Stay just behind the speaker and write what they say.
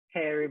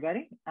Hey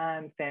everybody,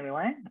 I'm Sammy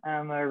Lyon.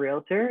 I'm a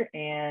realtor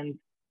and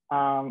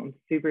I'm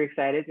super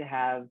excited to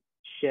have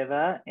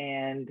Shiva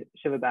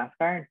Bhaskar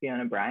and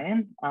Fiona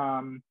Bryan.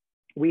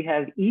 We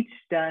have each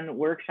done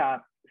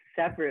workshops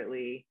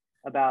separately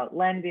about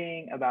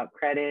lending, about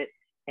credit,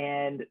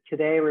 and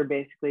today we're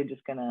basically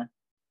just gonna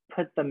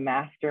put the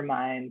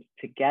mastermind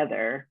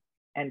together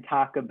and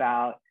talk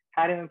about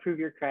how to improve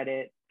your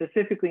credit,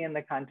 specifically in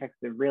the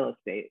context of real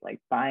estate, like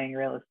buying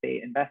real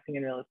estate, investing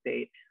in real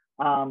estate.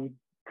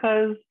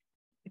 Because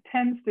it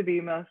tends to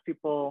be most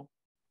people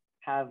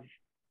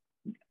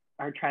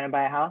are trying to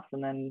buy a house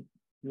and then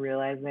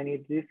realize they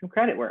need to do some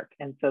credit work.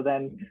 And so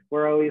then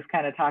we're always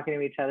kind of talking to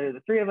each other,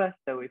 the three of us.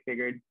 So we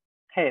figured,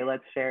 hey,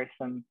 let's share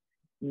some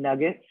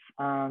nuggets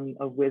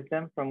of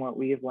wisdom from what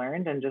we've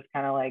learned and just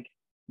kind of like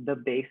the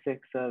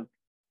basics of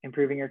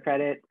improving your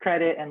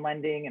credit and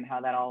lending and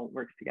how that all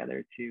works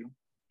together to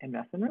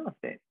invest in real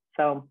estate.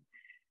 So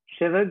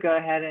Shiva, go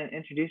ahead and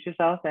introduce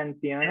yourself, and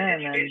Fiona,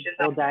 and then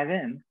we'll dive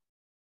in.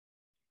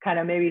 Kind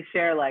of maybe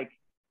share like,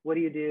 what do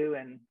you do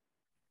and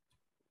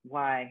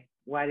why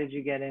did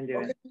you get into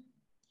it?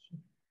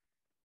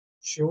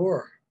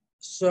 Sure.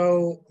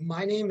 So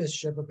my name is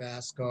Shiva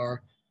Bhaskar,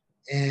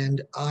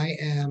 and I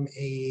am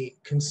a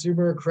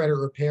consumer credit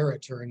repair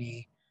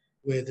attorney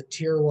with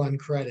Tier 1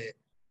 credit.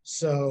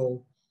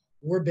 So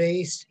we're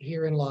based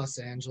here in Los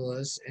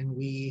Angeles, and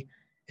we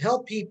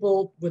help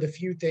people with a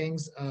few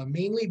things,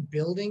 mainly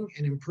building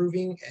and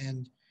improving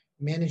and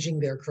managing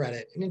their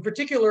credit. And in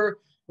particular,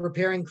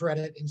 repairing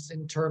credit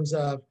in terms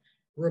of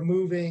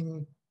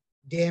removing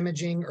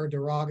damaging or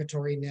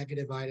derogatory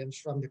negative items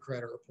from the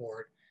credit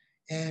report.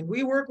 And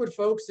we work with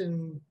folks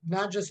in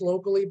not just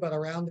locally, but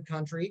around the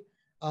country.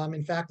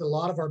 In fact, a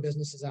lot of our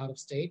business is out of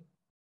state.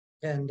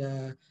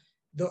 And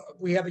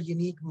we have a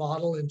unique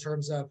model in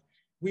terms of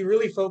we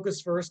really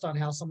focus first on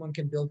how someone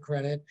can build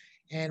credit.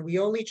 And we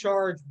only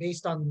charge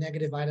based on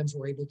negative items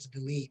we're able to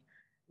delete,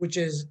 which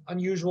is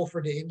unusual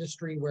for the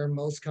industry where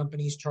most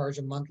companies charge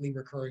a monthly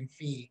recurring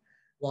fee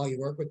while you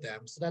work with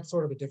them. So that's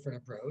sort of a different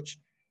approach.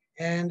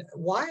 And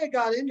why I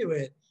got into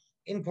it,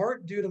 in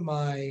part due to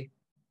my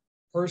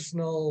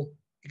personal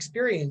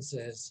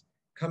experiences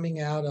coming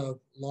out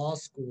of law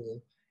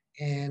school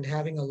and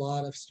having a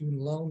lot of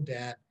student loan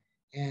debt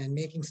and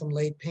making some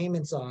late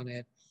payments on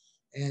it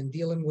and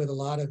dealing with a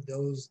lot of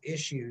those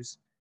issues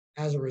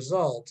as a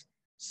result.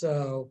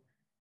 So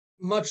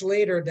much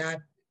later, that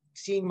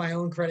seeing my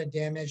own credit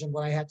damage and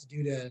what I had to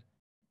do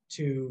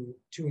to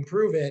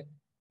improve it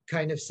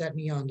kind of set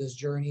me on this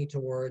journey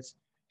towards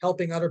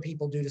helping other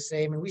people do the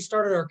same. And we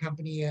started our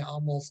company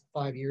almost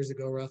 5 years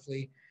ago,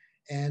 roughly.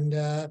 And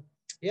yeah,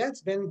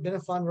 it's been a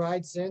fun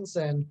ride since,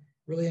 and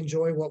really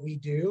enjoy what we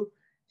do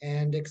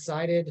and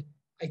excited.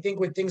 I think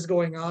with things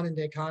going on in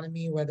the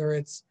economy, whether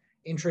it's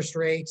interest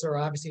rates or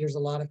obviously there's a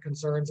lot of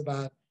concerns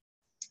about,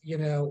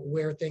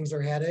 where things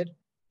are headed.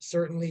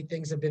 Certainly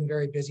things have been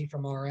very busy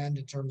from our end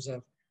in terms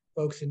of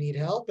folks who need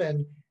help.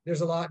 And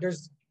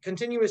there's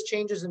continuous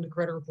changes in the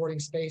credit reporting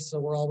space. So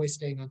we're always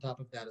staying on top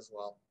of that as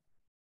well.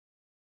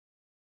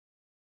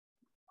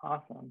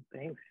 Awesome.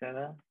 Thanks,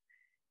 Shiva.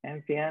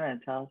 And Fiona,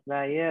 tell us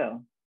about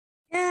you.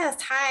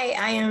 Yes. Hi,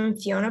 I am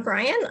Fiona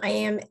Bryan. I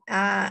am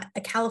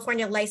a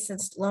California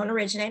licensed loan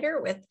originator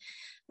with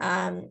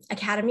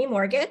Academy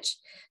Mortgage.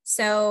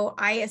 So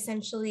I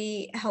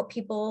essentially help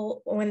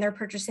people when they're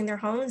purchasing their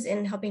homes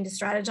in helping to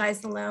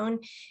strategize the loan,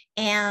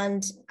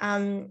 and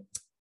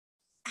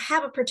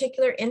have a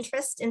particular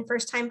interest in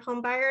first-time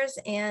home buyers.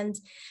 And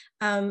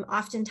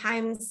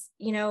oftentimes,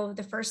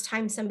 the first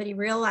time somebody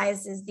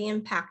realizes the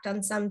impact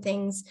on some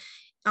things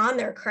on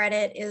their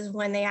credit is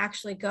when they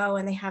actually go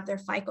and they have their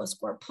FICO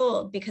score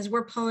pulled, because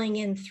we're pulling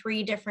in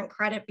 3 different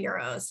credit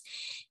bureaus.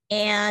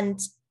 And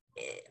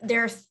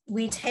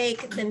we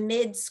take the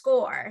mid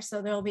score.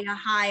 So there'll be a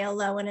high, a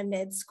low, and a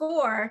mid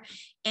score.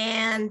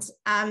 And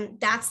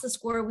that's the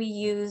score we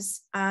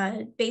use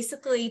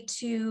basically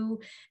to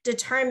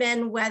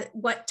determine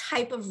what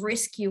type of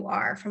risk you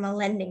are from a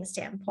lending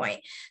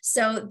standpoint.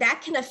 So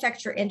that can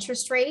affect your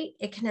interest rate.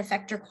 It can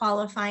affect your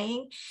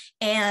qualifying.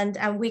 And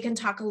we can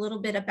talk a little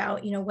bit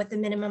about, what the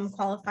minimum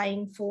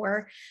qualifying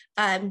for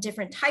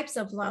different types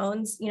of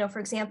loans. For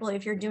example,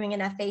 if you're doing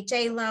an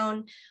FHA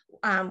loan,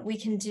 we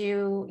can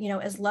do,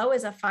 as low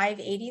as a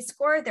 580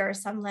 score. There are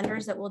some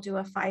lenders that will do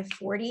a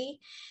 540.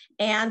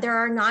 And there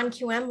are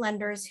non-QM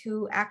lenders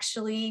who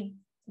actually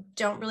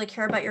don't really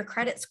care about your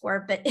credit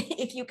score, but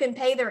if you can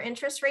pay their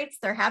interest rates,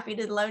 they're happy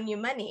to loan you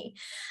money.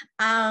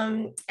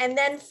 And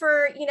then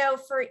for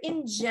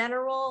in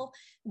general,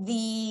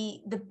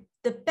 the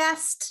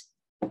best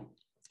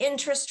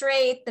interest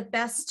rate, the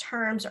best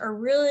terms are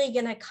really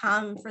going to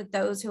come for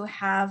those who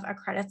have a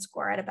credit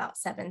score at about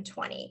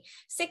 720,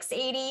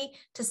 680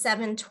 to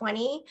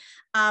 720.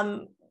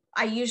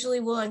 I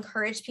usually will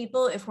encourage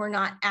people, if we're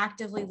not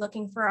actively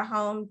looking for a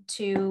home,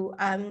 to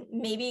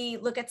maybe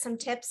look at some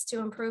tips to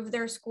improve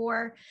their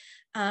score.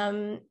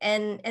 And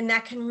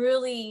that can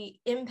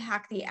really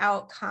impact the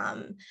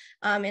outcome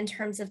in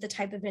terms of the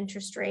type of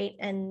interest rate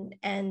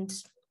and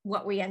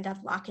what we end up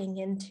locking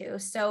into.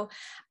 So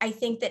I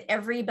think that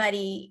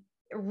everybody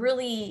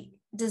really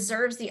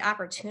deserves the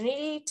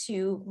opportunity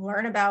to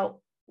learn about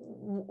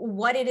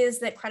what it is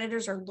that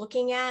creditors are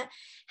looking at,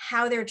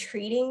 how they're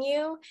treating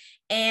you,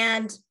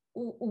 and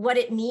what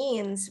it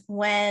means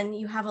when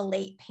you have a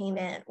late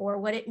payment, or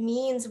what it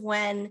means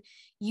when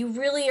you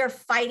really are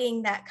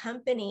fighting that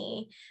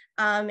company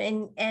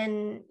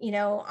and you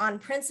know, on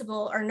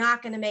principle are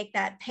not going to make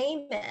that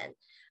payment.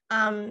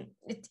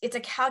 It's a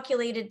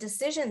calculated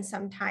decision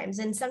sometimes,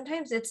 and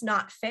sometimes it's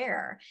not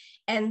fair.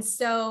 And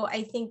so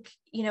I think,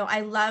 you know,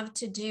 I love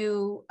to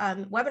do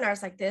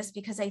webinars like this,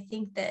 because I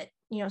think that,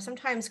 you know,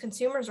 sometimes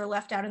consumers are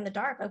left out in the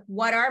dark. Like,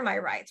 what are my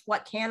rights?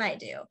 What can I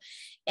do?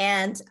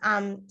 And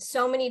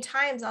so many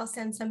times I'll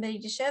send somebody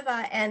to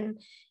Shiva, and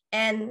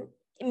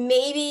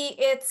maybe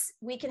it's,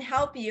 we can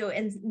help you,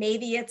 and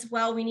maybe it's,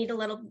 well, we need a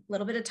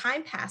little bit of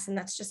time pass, and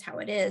that's just how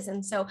it is.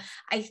 And so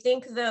I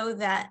think, though,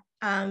 that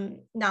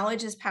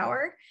knowledge is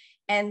power.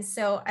 And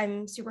so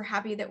I'm super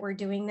happy that we're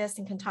doing this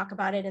and can talk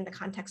about it in the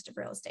context of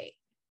real estate.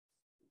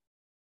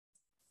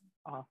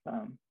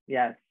 Awesome.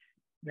 Yes.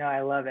 No,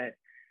 I love it.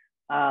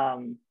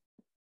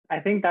 I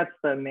think that's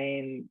the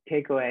main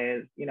takeaway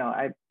is, you know,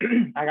 I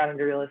got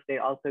into real estate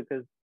also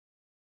because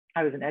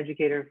I was an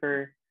educator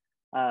for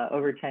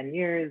over 10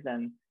 years,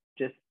 and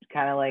just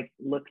kind of like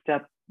looked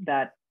up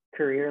that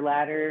career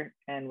ladder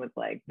and was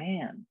like,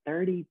 man,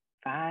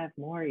 35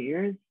 more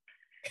years.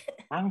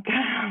 I'm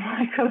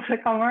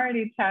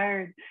already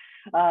tired.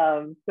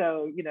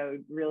 So, you know,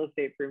 real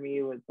estate for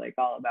me was like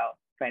all about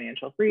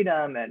financial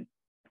freedom. And,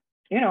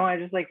 you know, I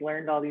just like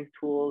learned all these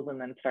tools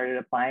and then started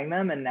applying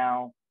them. And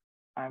now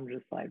I'm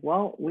just like,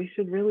 well, we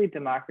should really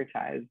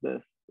democratize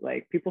this.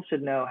 Like, people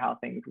should know how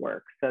things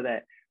work, so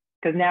that,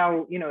 because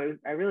now, you know,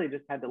 I really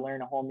just had to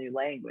learn a whole new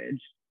language.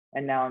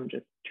 And now I'm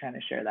just trying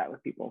to share that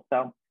with people.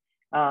 So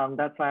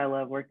that's why I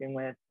love working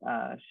with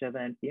Shiva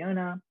and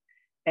Fiona.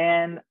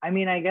 And I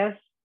mean, I guess,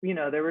 you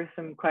know, there were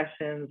some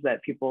questions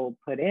that people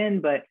put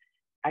in, but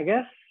I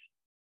guess,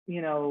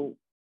 you know,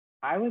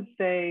 I would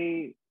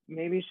say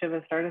maybe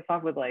Shiva, start us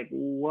off with like,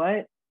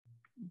 what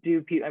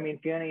do people, I mean,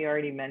 Fiona, you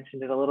already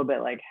mentioned it a little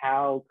bit, like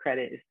how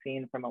credit is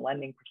seen from a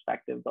lending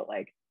perspective, but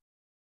like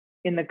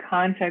in the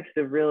context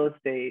of real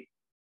estate,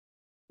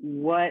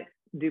 what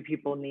do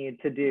people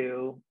need to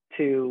do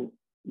to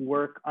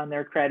work on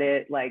their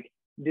credit? Like,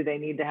 do they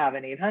need to have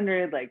an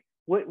 800? Like,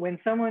 when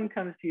someone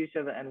comes to you,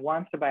 Shiva, and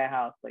wants to buy a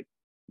house, like,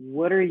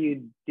 what are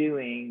you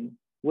doing?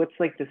 What's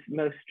like the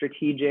most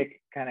strategic,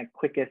 kind of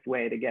quickest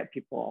way to get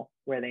people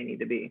where they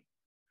need to be?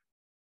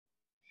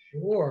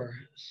 Sure.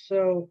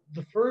 So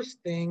the first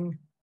thing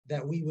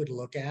that we would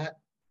look at,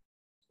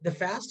 the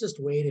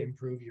fastest way to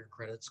improve your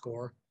credit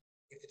score,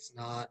 if it's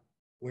not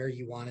where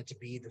you want it to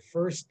be, the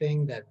first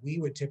thing that we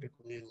would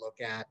typically look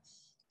at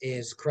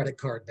is credit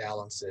card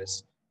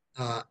balances.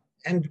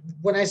 And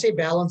when I say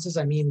balances,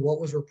 I mean what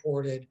was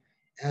reported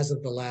as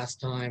of the last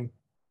time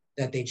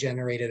that they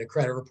generated a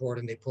credit report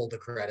and they pulled the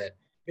credit,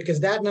 because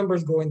that number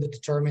is going to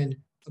determine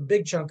a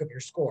big chunk of your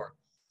score.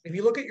 If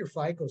you look at your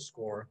FICO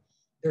score,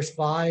 there's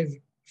 5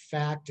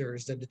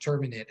 factors that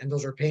determine it. And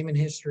those are payment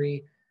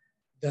history,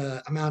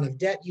 the amount of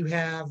debt you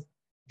have,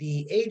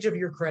 the age of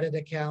your credit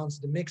accounts,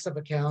 the mix of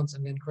accounts,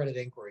 and then credit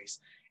inquiries.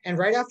 And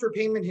right after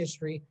payment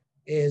history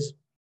is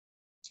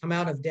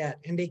amount of debt.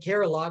 And they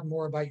care a lot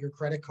more about your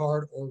credit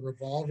card or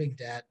revolving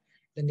debt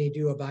than they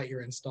do about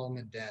your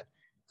installment debt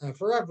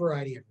for a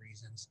variety of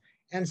reasons.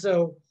 And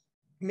so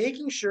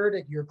making sure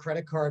that your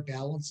credit card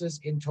balances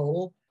in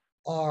total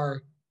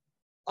are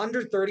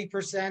under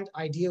 30%,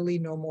 ideally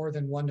no more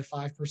than 1 to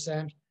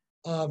 5%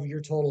 of your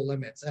total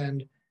limits.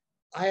 And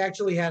I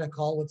actually had a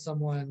call with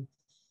someone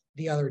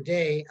the other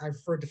day. I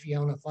referred to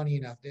Fiona, funny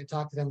enough. I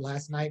talked to them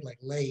last night, like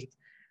late.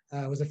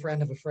 It was a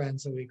friend of a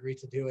friend, so we agreed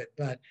to do it.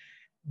 But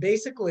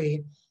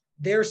basically,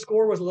 their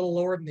score was a little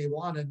lower than they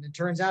wanted. And it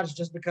turns out it's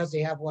just because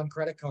they have one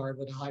credit card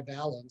with a high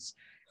balance,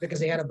 because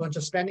they had a bunch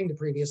of spending the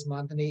previous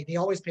month, and they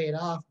always pay it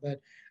off, but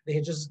they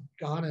had just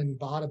gone and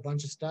bought a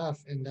bunch of stuff,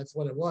 and that's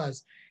what it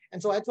was.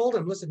 And so I told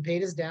him, listen, pay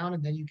this down,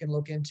 and then you can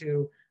look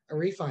into a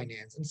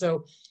refinance. And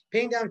so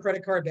paying down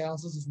credit card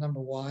balances is number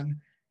one.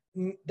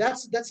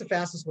 That's the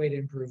fastest way to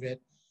improve it.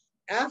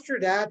 After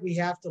that, we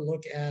have to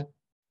look at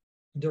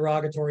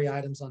derogatory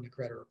items on the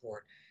credit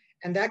report.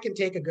 And that can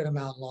take a good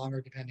amount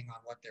longer depending on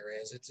what there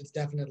is. It's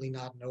definitely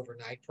not an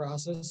overnight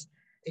process.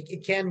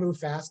 It can move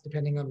fast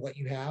depending on what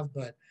you have,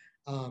 but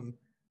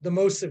the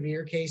most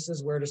severe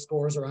cases where the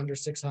scores are under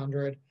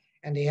 600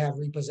 and they have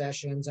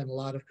repossessions and a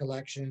lot of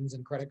collections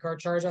and credit card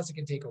charge-offs, it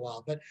can take a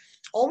while. But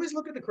always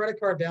look at the credit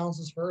card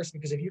balances first,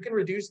 because if you can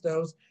reduce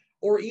those,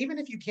 or even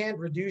if you can't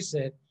reduce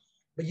it,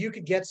 but you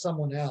could get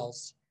someone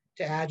else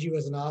to add you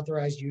as an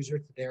authorized user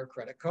to their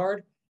credit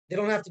card. They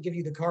don't have to give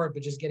you the card,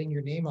 but just getting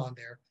your name on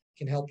there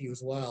can help you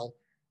as well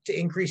to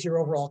increase your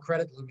overall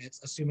credit limits,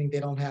 assuming they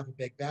don't have a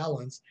big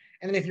balance.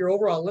 And then if your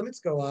overall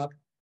limits go up,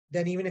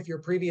 then even if your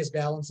previous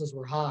balances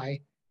were high,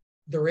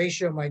 the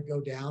ratio might go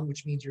down,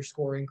 which means your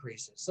score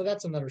increases. So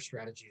that's another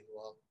strategy as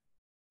well.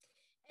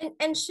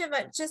 And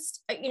Shiva,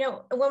 just,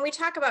 when we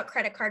talk about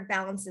credit card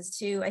balances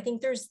too, I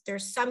think there's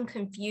some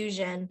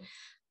confusion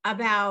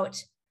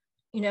about,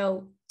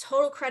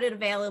 total credit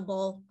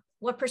available,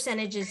 what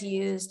percentage is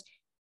used,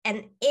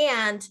 and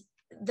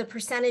the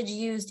percentage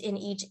used in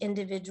each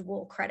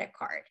individual credit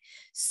card.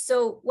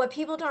 So what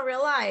people don't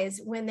realize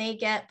when they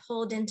get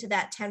pulled into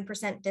that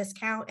 10%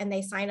 discount and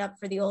they sign up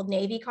for the Old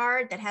Navy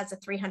card that has a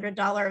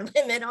 $300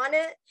 limit on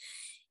it,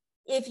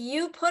 if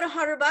you put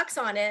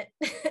 $100 on it,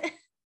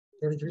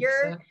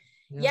 33%.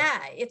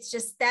 It's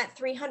just that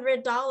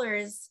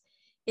 $300,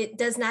 it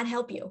does not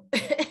help you.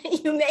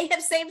 You may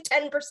have saved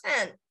 10%,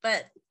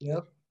 but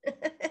yep.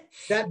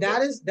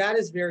 that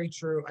is very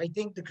true. I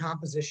think the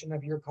composition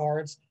of your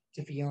cards,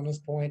 to Fiona's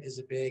point, is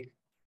a big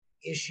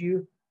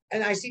issue.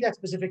 And I see that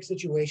specific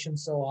situation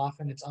so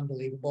often, it's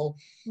unbelievable.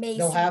 Macy,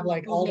 they'll have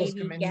like all those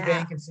Navy, Comendi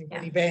Bank and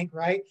Synchrony Bank,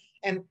 right?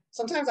 And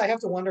sometimes I have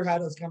to wonder how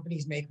those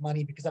companies make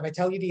money, because if I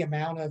tell you the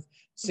amount of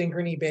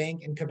Synchrony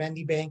Bank and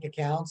Comendi Bank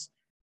accounts,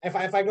 if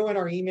I go in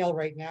our email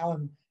right now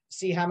and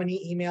see how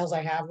many emails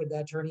I have with the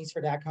attorneys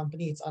for that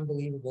company, it's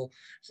unbelievable.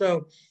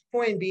 So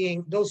point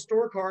being, those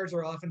store cards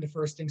are often the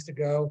first things to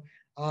go.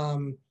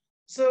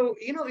 So,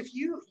 if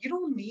you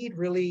don't need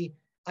really,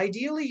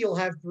 ideally, you'll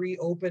have 3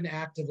 open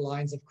active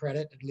lines of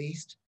credit at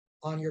least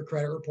on your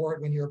credit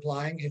report when you're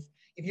applying.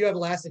 If you have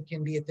less, it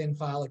can be a thin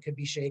file, it could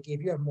be shaky.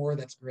 If you have more,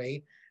 that's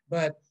great.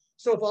 But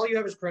so if all you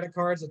have is credit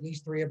cards, at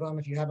least 3 of them.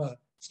 If you have a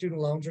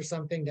student loans or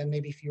something, then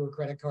maybe fewer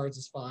credit cards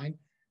is fine.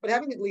 But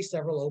having at least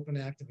several open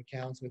active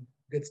accounts with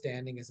good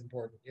standing is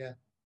important. Yeah.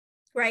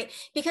 Right.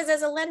 Because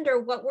as a lender,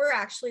 what we're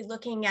actually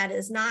looking at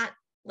is not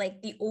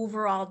like the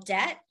overall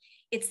debt,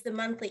 it's the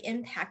monthly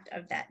impact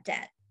of that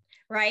debt.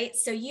 Right.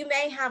 So you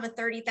may have a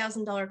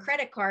 $30,000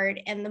 credit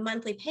card and the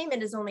monthly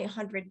payment is only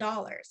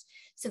 $100.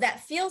 So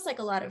that feels like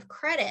a lot of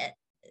credit,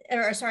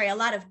 or sorry, a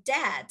lot of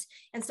debt.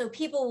 And so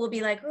people will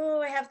be like,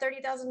 oh, I have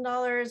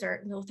 $30,000,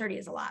 or no, 30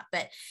 is a lot,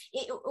 but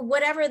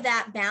whatever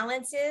that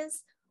balance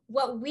is,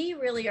 what we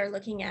really are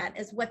looking at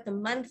is what the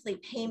monthly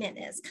payment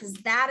is, because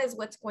that is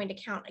what's going to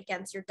count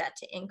against your debt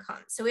to income.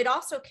 So it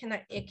also can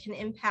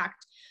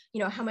impact,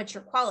 how much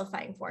you're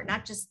qualifying for,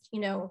 not just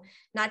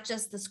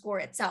the score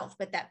itself,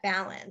 but that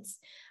balance.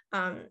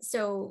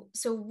 So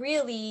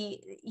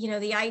really,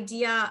 the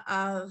idea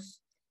of,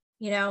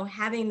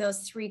 having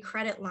those 3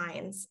 credit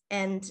lines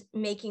and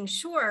making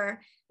sure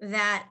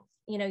that,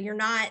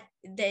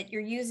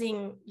 you're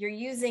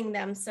using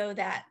them so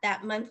that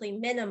that monthly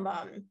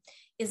minimum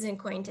isn't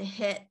going to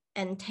hit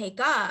and take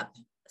up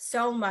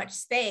so much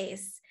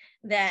space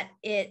that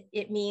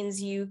it means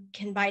you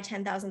can buy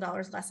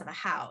 $10,000 less of a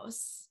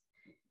house.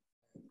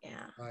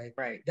 Yeah.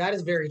 Right. That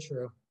is very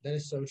true. That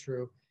is so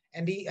true.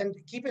 And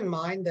keep in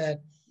mind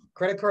that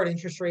credit card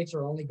interest rates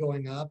are only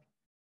going up.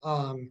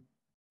 And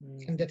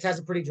that has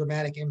a pretty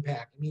dramatic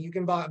impact. I mean, you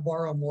can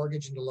borrow a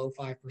mortgage in the low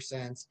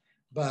 5%,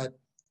 but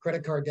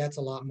credit card debt's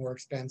a lot more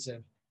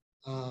expensive.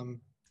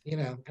 And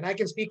I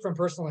can speak from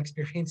personal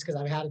experience because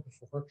I've had it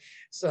before.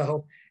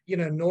 So,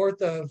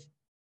 north of,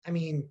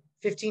 15%,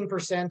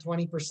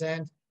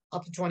 20%,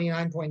 up to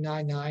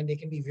 29.99, they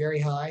can be very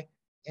high,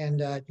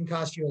 and it can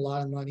cost you a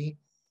lot of money.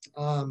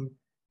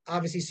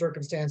 Obviously,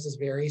 circumstances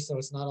vary, so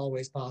it's not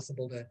always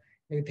possible to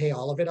maybe pay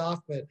all of it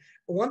off. But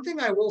one thing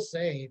I will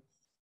say,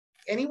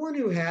 anyone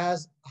who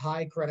has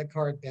high credit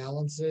card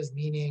balances,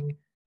 meaning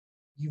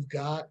you've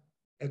got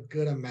a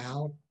good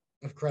amount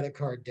of credit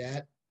card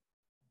debt,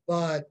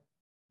 but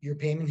your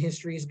payment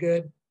history is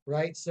good,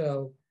 right?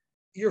 So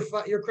your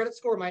credit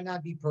score might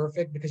not be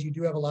perfect because you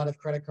do have a lot of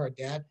credit card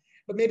debt,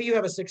 but maybe you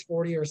have a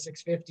 640 or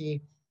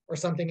 650 or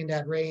something in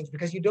that range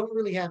because you don't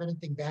really have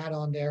anything bad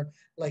on there,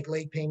 like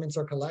late payments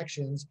or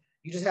collections.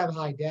 You just have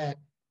high debt.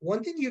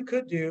 One thing you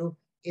could do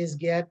is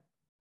get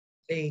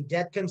a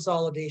debt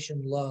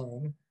consolidation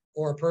loan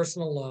or a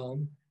personal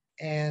loan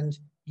and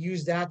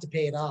use that to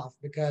pay it off,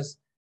 because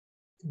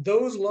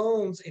those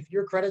loans, if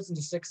your credit's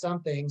into 6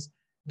 somethings,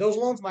 those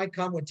loans might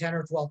come with 10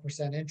 or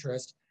 12%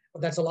 interest,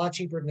 but that's a lot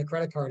cheaper than the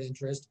credit card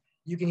interest.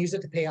 You can use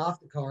it to pay off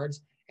the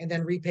cards and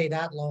then repay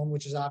that loan,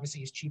 which is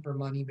obviously is cheaper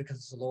money because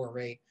it's a lower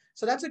rate.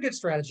 So that's a good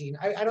strategy. And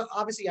I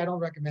don't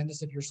recommend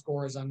this if your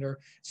score is under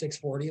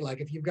 640. Like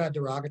if you've got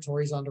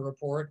derogatories on the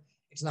report,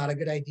 it's not a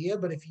good idea.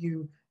 But if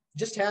you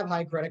just have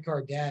high credit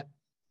card debt,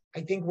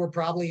 I think we're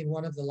probably in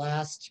one of the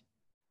last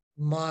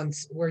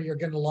months where you're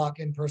going to lock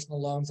in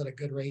personal loans at a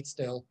good rate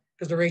still,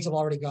 because the rates have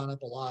already gone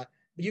up a lot.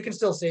 But you can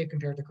still save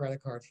compared to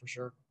credit cards for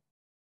sure.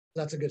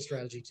 That's a good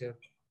strategy too.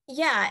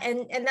 Yeah,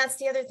 and that's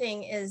the other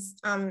thing is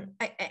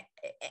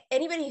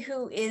anybody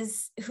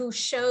who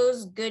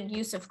shows good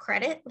use of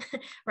credit,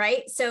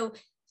 right? So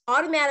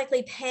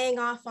automatically paying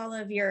off all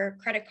of your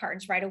credit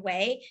cards right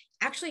away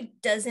actually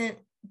doesn't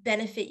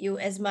benefit you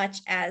as much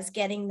as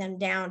getting them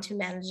down to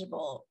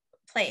manageable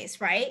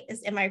place, right?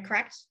 Am I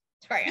correct?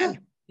 Sorry.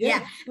 Yeah.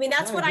 I mean,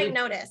 that's what I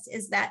notice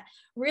is that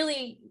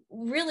really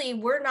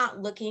we're not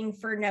looking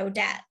for no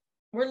debt.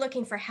 We're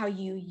looking for how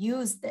you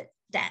use the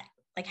debt,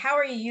 Like, how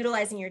are you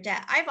utilizing your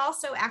debt? I've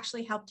also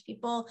actually helped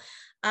people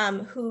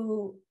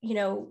who, you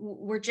know,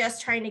 were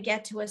just trying to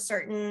get to a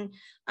certain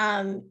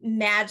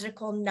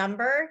magical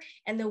number.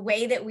 And the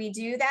way that we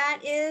do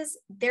that is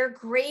they're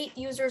great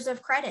users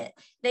of credit.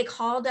 They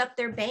called up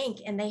their bank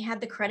and they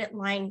had the credit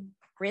line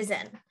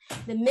risen.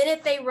 The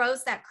minute they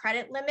rose that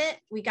credit limit,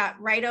 we got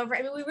right over.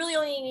 I mean, we really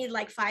only need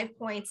like 5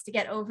 points to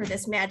get over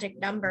this magic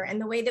number.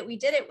 And the way that we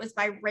did it was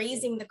by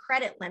raising the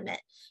credit limit,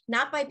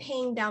 not by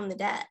paying down the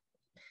debt.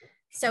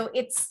 So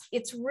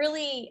it's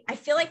really, I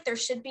feel like there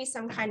should be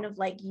some kind of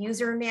like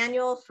user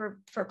manual for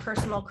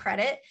personal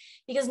credit,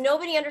 because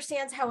nobody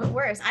understands how it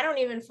works. I don't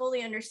even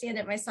fully understand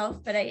it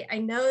myself, but I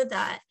know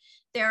that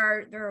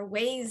there are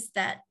ways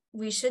that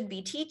we should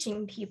be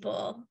teaching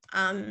people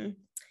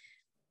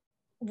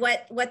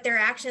what their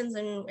actions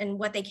and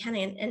what they can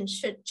and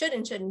should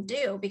and shouldn't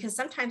do, because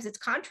sometimes it's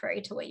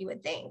contrary to what you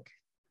would think.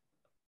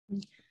 I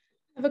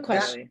have a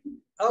question.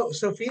 Oh,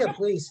 Sophia,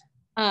 please.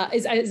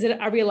 Is it,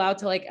 are we allowed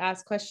to like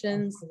ask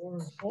questions?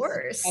 Of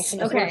course.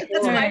 Okay.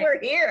 That's why we're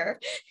here.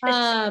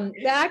 That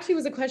actually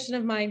was a question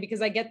of mine,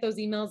 because I get those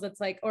emails that's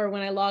like, or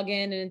when I log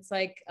in and it's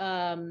like,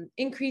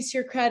 increase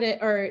your credit,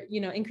 or, you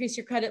know, increase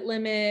your credit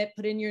limit,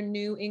 put in your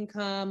new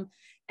income.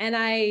 And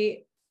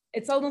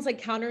it's almost like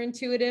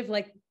counterintuitive.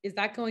 Like, is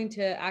that going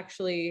to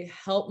actually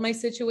help my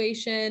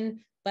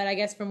situation? But I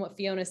guess from what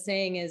Fiona's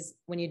saying is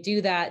when you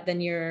do that, then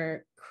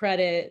your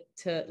credit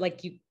to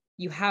like,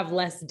 you have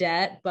less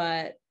debt,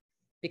 but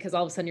because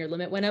all of a sudden your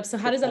limit went up. So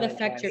how does that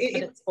affect your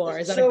credit score?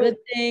 Is that a good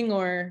thing,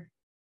 or?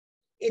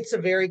 It's a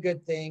very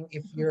good thing.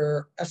 If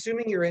you're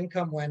assuming your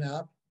income went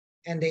up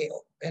and they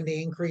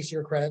increase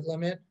your credit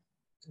limit,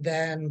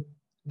 then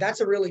that's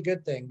a really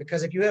good thing,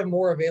 because if you have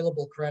more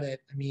available credit,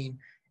 I mean,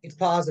 it's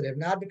positive,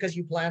 not because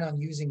you plan on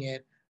using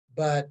it,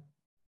 but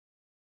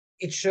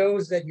it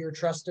shows that you're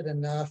trusted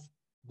enough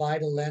by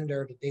the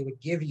lender that they would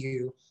give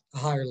you a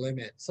higher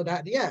limit. So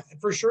that, yeah,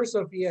 for sure,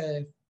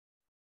 Sophia,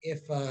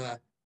 if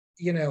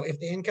you know, if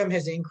the income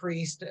has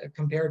increased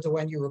compared to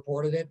when you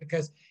reported it,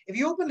 because if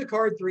you opened a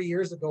card 3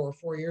 years ago or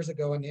 4 years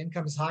ago and the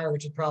income is higher,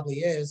 which it probably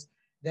is,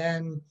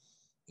 then,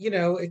 you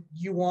know,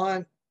 you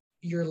want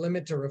your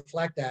limit to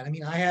reflect that. I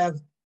mean, I have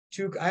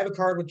a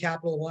card with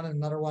Capital One and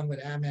another one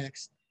with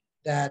Amex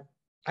that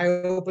I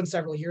opened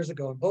several years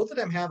ago, and both of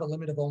them have a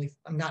limit of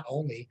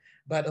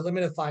but a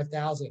limit of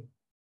 5,000.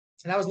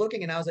 And I was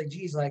looking and I was like,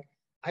 geez, like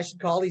I should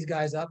call these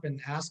guys up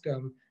and ask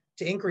them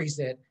to increase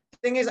it. The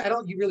thing is, I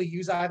don't really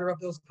use either of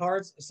those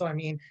cards. So, I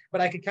mean,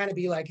 but I could kind of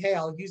be like, hey,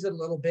 I'll use it a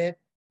little bit,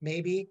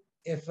 maybe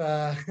if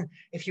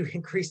if you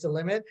increase the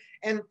limit.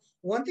 And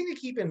one thing to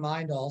keep in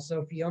mind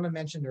also, Fiona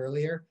mentioned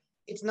earlier,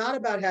 it's not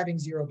about having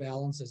zero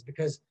balances,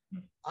 because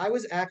I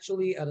was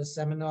actually at a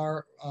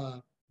seminar,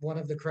 one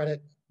of the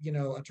credit, you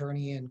know,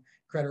 attorney and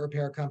credit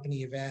repair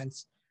company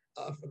events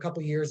a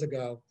couple years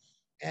ago.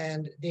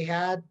 And they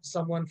had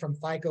someone from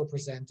FICO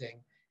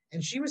presenting.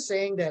 And she was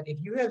saying that if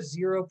you have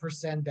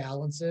 0%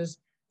 balances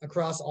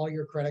across all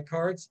your credit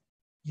cards,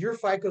 your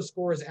FICO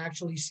score is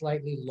actually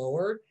slightly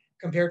lower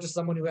compared to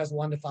someone who has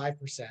 1 to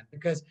 5%.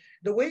 Because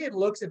the way it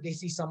looks if they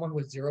see someone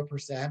with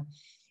 0%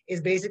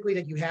 is basically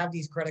that you have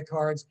these credit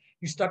cards,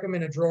 you stuck them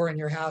in a drawer in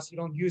your house, you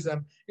don't use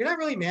them. You're not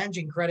really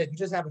managing credit, you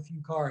just have a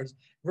few cards,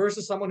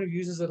 versus someone who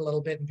uses it a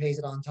little bit and pays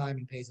it on time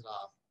and pays it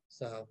off.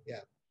 So,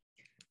 yeah.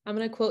 I'm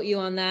going to quote you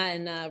on that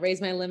and raise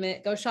my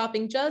limit, go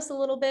shopping just a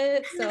little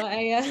bit. So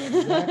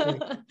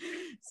Exactly.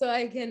 so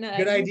I can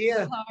good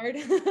idea. Hard.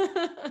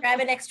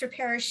 Grab an extra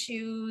pair of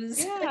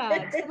shoes.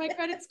 Yeah, for my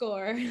credit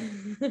score.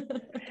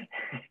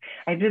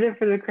 I did it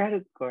for the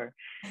credit score.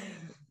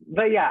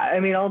 But yeah,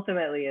 I mean,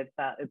 ultimately it's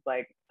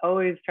like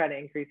always try to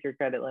increase your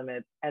credit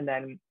limits, and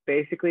then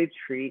basically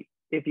treat,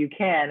 if you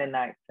can in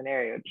that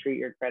scenario, treat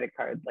your credit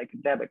cards like a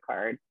debit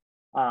card.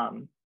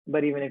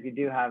 But even if you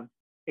do have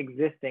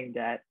existing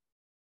debt,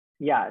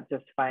 yeah,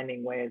 just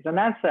finding ways. And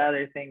that's the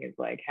other thing, is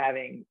like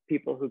having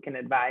people who can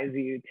advise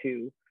you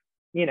to,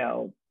 you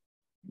know,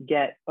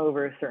 get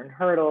over a certain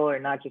hurdle, or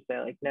not just say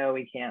like, no,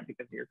 we can't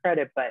because of your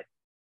credit, but,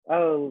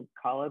 oh,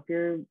 call up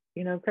your,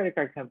 you know, credit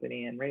card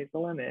company and raise the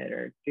limit,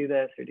 or do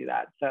this or do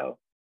that. So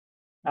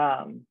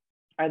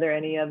are there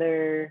any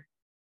other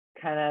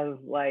kind of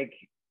like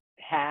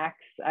hacks,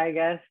 I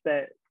guess,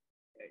 that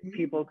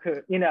people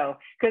could, you know,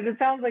 because it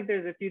sounds like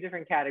there's a few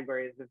different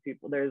categories of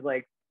people. There's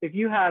like, if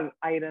you have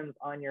items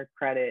on your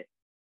credit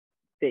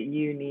that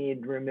you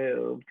need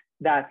removed,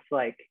 that's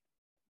like,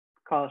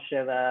 call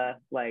Shiva,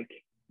 like,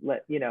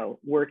 let, you know,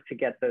 work to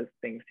get those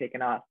things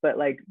taken off. But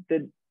like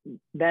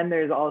then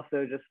there's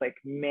also just like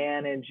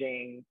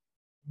managing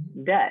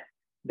debt.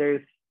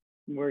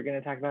 We're going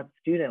to talk about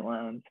student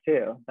loans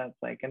too. That's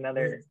like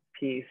another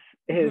piece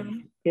is,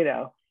 you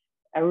know,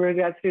 everyone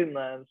got student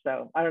loans.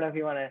 So I don't know if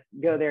you want to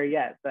go there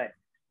yet, but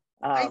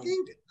I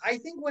think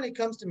when it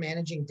comes to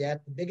managing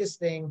debt, the biggest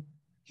thing,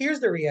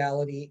 here's the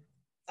reality.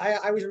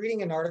 I was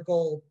reading an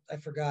article, I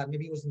forgot,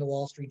 maybe it was in the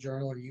Wall Street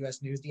Journal or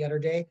US News the other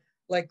day,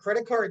 like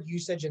credit card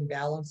usage and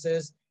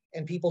balances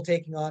and people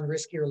taking on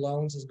riskier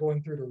loans is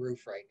going through the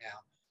roof right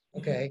now.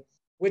 Okay.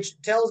 which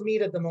tells me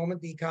that the moment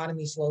the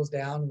economy slows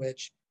down,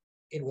 which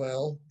it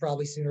will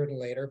probably sooner than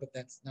later, but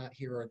that's not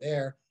here or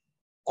there,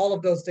 all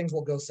of those things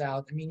will go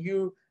south. I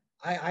mean,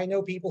 I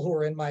know people who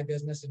were in my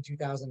business in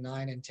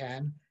 2009 and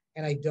 10,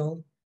 and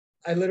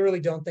I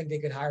literally don't think they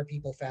could hire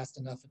people fast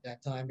enough at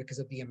that time because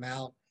of the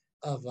amount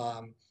of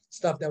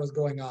stuff that was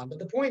going on. But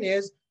the point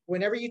is,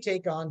 whenever you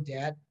take on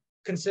debt,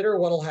 consider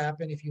what will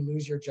happen if you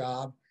lose your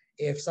job,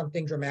 if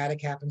something dramatic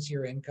happens to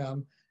your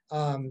income.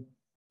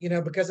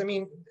 Because I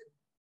mean,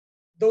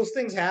 those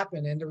things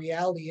happen. And the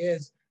reality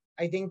is,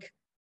 I think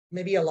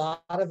maybe a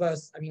lot of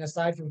us, I mean,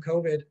 aside from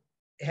COVID,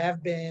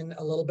 have been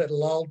a little bit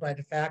lulled by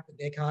the fact that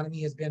the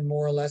economy has been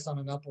more or less on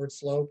an upward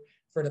slope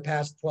for the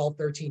past 12,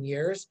 13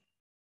 years.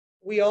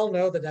 We all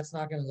know that that's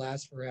not going to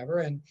last forever.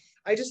 And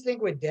I just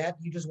think with debt,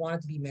 you just want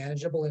it to be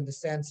manageable in the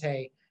sense,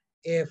 hey,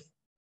 if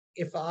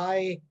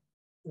I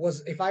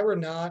were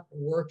not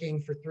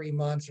working for 3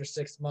 months or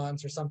 6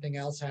 months or something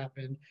else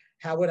happened,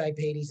 how would I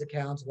pay these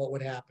accounts? What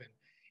would happen?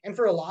 And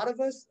for a lot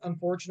of us,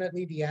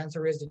 unfortunately, the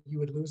answer is that you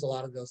would lose a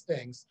lot of those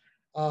things.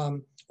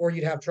 Or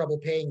you'd have trouble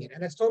paying it.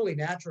 And that's totally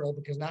natural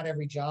because not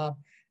every job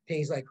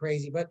pays like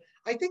crazy. But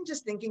I think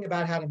just thinking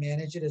about how to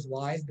manage it is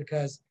wise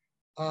because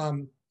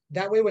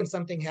that way when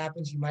something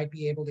happens, you might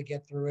be able to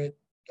get through it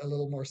a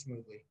little more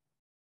smoothly.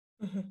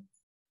 Mm-hmm.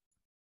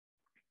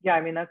 Yeah,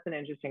 I mean, that's an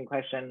interesting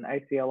question.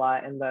 I see a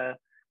lot in the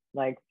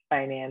like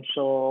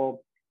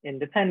financial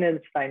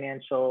independence,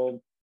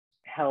 financial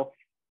health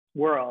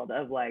world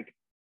of like,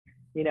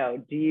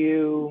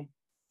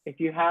 if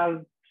you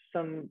have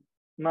some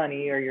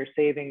money or you're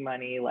saving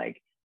money, like,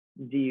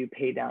 do you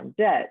pay down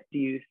debt? Do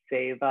you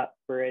save up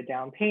for a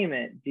down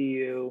payment? Do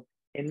you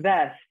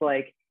invest?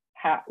 Like,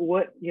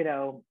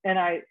 and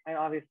I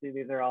obviously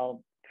these are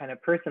all kind of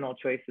personal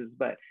choices,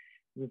 but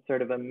it's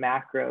sort of a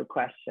macro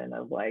question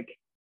of like,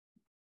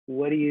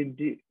 what do you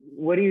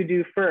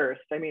do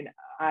first? I mean,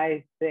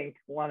 I think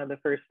one of the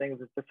first things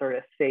is to sort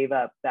of save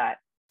up that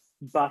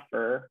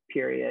buffer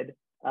period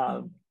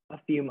of a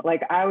few,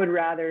 like I would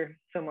rather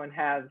someone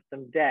have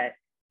some debt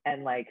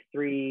and like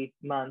 3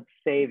 months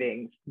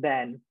savings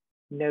than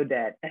no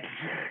debt.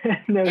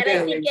 No, and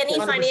I think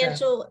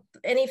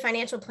any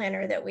financial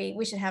planner that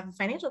we should have a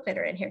financial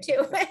planner in here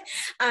too.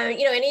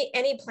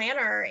 Any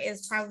planner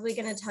is probably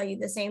going to tell you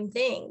the same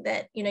thing,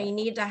 that you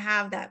need to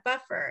have that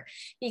buffer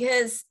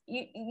because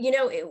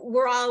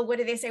we're all, what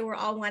do they say, we're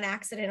all one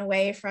accident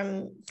away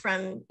from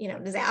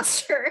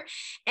disaster.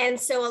 And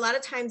so a lot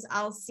of times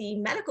I'll see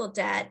medical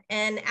debt,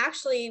 and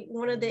actually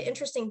one of the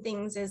interesting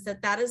things is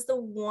that is the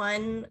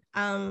one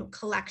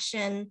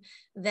collection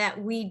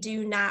that we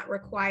do not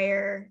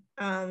require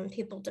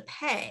people to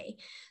pay.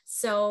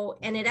 So,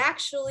 and it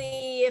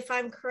actually, if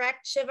I'm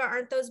correct, Shiva,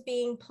 aren't those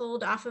being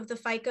pulled off of the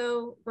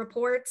FICO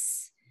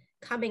reports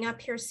coming up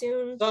here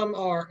soon? Some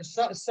are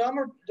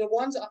the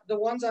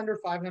ones under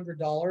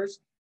 $500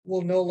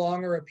 will no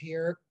longer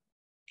appear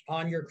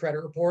on your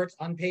credit reports,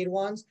 unpaid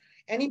ones.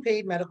 Any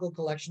paid medical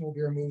collection will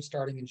be removed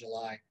starting in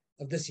July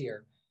of this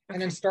year. Okay.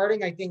 And then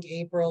starting, I think,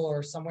 April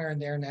or somewhere in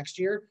there next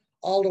year,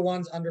 all the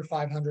ones under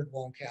 500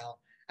 won't count.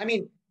 I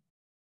mean,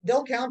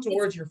 they'll count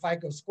towards your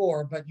FICO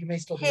score, but you may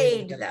still be able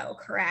to get though,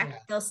 correct? Yeah.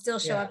 They'll still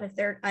show up if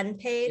they're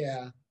unpaid.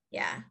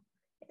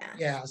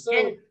 Yeah.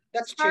 So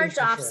that's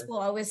charge-offs sure. will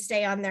always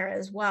stay on there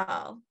as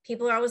well.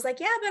 People are always like,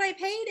 yeah, but I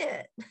paid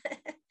it.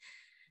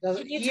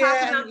 Can you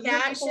talk about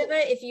that,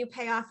 Shiva? If you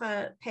pay off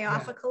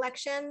a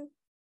collection?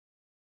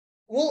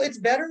 Well, it's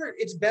better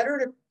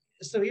to.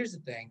 So here's the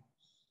thing.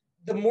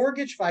 The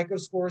mortgage FICO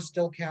scores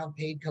still count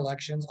paid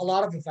collections. A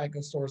lot of the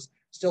FICO scores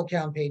still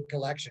count paid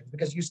collections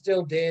because you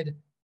still did.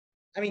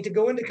 I mean, to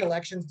go into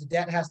collections, the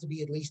debt has to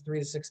be at least 3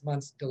 to 6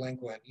 months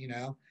delinquent,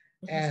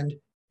 and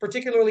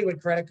particularly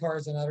with credit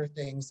cards and other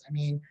things, I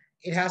mean,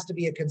 it has to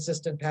be a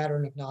consistent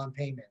pattern of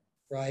non-payment,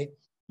 right,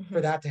 for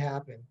that to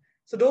happen.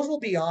 So those will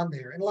be on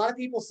there. And a lot of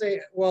people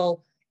say,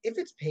 well, if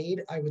it's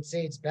paid, I would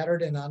say it's better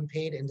than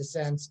unpaid in the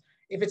sense,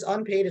 if it's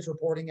unpaid, it's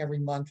reporting every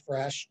month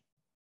fresh.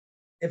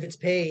 If it's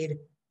paid,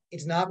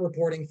 it's not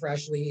reporting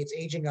freshly, it's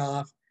aging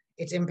off,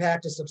 its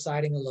impact is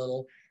subsiding a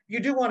little. You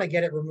do want to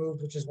get it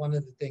removed, which is one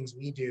of the things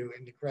we do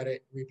in the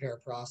credit repair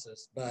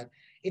process, but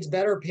it's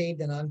better paid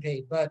than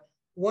unpaid. But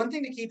one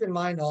thing to keep in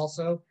mind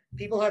also,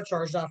 people have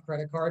charged off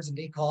credit cards and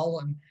they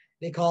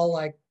call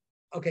like,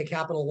 okay,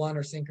 Capital One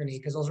or Synchrony,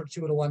 because those are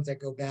two of the ones that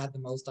go bad the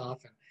most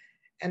often.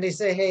 And they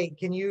say, hey,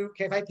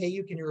 if I pay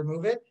you, can you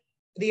remove it?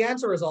 The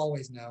answer is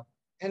always no.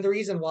 And the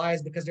reason why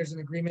is because there's an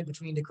agreement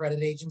between the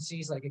credit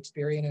agencies like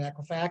Experian and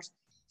Equifax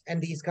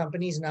and these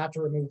companies not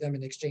to remove them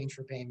in exchange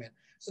for payment.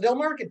 So they'll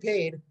mark it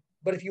paid,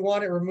 but if you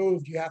want it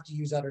removed, you have to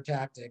use other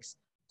tactics,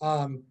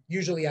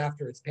 usually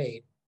after it's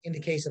paid, in the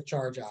case of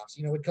charge-offs.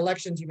 With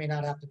collections, you may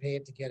not have to pay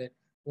it to get it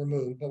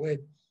removed, but with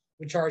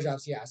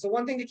charge-offs, yeah. So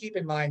one thing to keep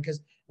in mind,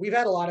 because we've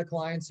had a lot of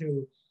clients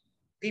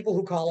people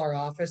who call our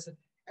office,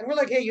 and we're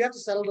like, hey, you have to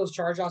settle those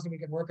charge-offs and we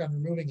can work on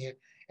removing it.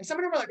 And some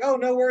of them are like, oh,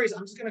 no worries.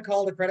 I'm just going to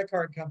call the credit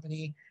card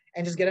company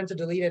and just get them to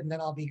delete it and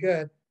then I'll be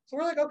good. So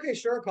we're like, okay,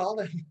 sure, call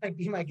them, like,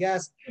 be my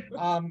guest.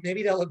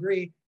 Maybe they'll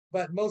agree.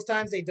 but most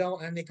times they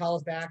don't, and they call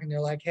us back and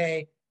they're like,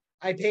 hey,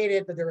 I paid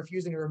it, but they're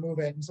refusing to remove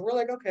it. And so we're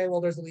like, okay,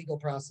 well, there's a legal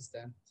process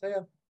then. So yeah.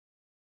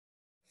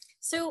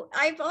 So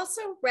I've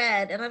also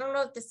read, and I don't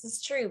know if this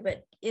is true,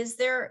 but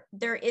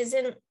there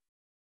isn't,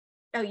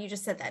 oh, you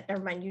just said that,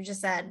 never mind. You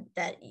just said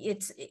that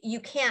you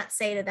can't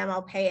say to them,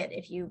 I'll pay it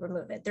if you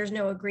remove it. There's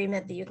no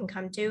agreement that you can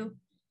come to.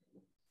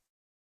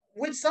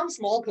 With some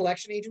small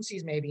collection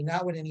agencies, maybe,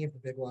 not with any of the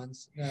big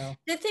ones. No.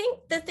 The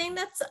thing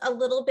that's a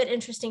little bit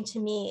interesting to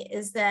me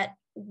is that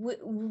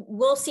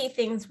we'll see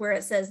things where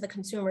it says the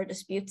consumer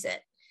disputes it.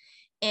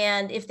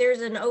 And if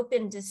there's an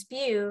open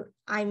dispute,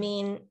 I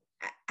mean,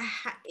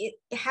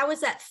 how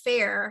is that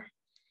fair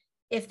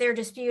if they're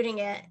disputing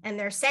it and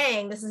they're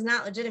saying this is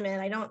not legitimate,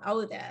 I don't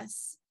owe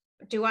this?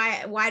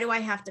 Why do I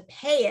have to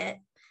pay it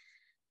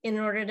in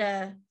order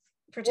to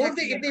protect?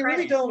 Well, if they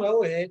really don't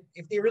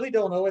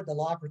owe it, the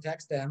law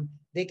protects them.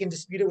 They can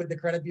dispute it with the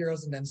credit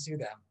bureaus and then sue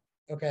them.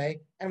 Okay.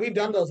 And we've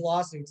done those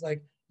lawsuits.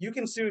 Like, you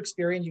can sue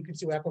Experian, you can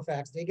sue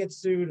Equifax. They get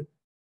sued.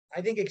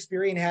 I think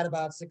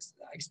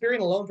Experian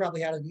alone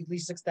probably had at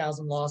least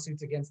 6,000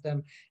 lawsuits against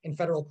them in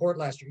federal court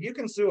last year. You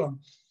can sue them.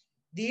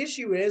 The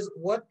issue is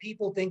what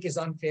people think is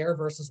unfair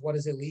versus what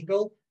is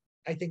illegal.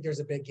 I think there's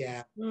a big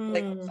gap.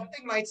 Like,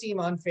 something might seem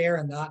unfair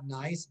and not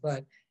nice,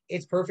 but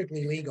it's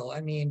perfectly legal.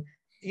 I mean,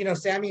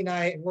 Sammy and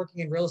I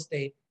working in real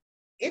estate,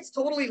 it's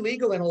totally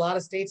legal in a lot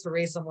of states to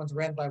raise someone's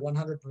rent by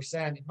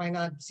 100%. It might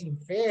not seem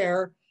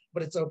fair,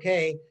 but it's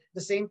okay.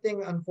 The same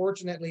thing,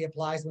 unfortunately,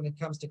 applies when it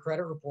comes to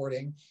credit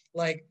reporting.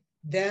 Like,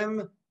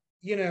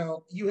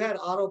 you had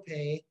auto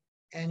pay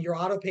and your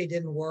auto pay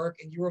didn't work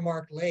and you were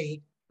marked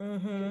late.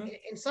 Mm-hmm.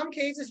 In some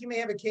cases, you may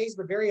have a case,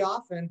 but very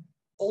often,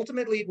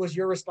 ultimately, it was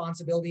your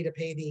responsibility to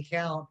pay the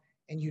account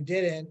and you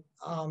didn't.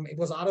 It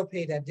was auto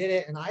pay that did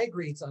it. And I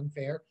agree it's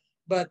unfair.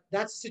 But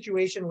that's a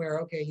situation where,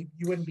 okay,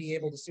 you wouldn't be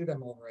able to sue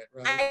them over it,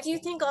 right? I do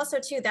think also,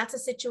 too, that's a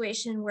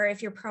situation where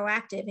if you're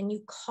proactive and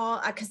you call,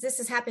 because this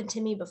has happened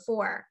to me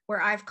before,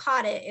 where I've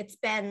caught it, it's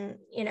been,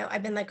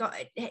 I've been like, oh,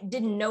 I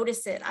didn't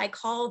notice it. I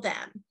call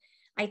them.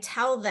 I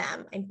tell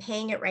them I'm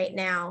paying it right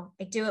now.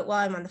 I do it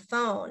while I'm on the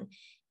phone.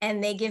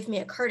 And they give me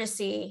a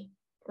courtesy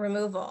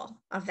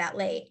removal of that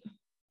late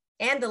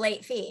and the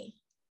late fee.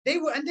 They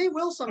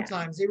will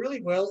sometimes. Yeah. They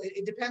really will.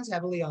 It depends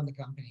heavily on the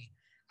company.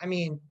 I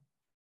mean,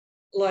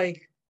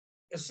 like,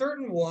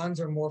 certain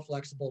ones are more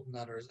flexible than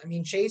others. I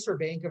mean, Chase or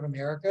Bank of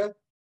America,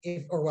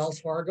 or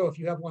Wells Fargo, if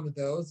you have one of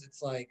those,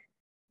 it's like,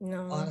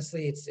 no,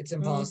 honestly, it's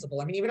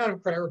impossible. I mean, even on a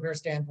credit repair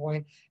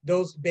standpoint,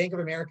 those Bank of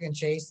America and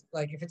Chase,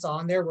 like, if it's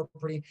on there, we're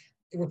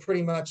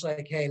pretty much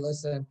like, hey,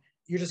 listen,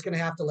 you're just going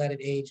to have to let it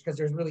age because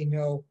there's really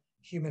no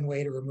human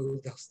way to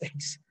remove those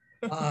things.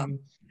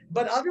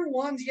 But other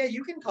ones, yeah,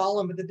 you can call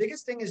them. But the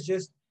biggest thing is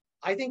just,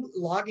 I think,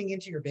 logging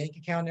into your bank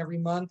account every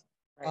month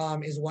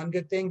is one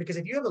good thing, because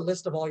if you have a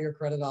list of all your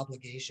credit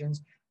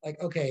obligations, like,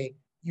 okay,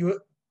 I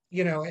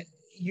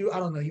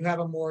don't know, you have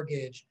a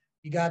mortgage,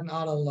 you got an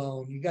auto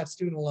loan, you got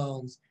student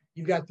loans,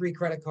 you've got 3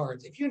 credit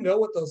cards. If you know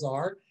what those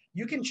are,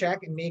 you can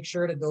check and make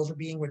sure that those are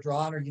being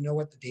withdrawn, or you know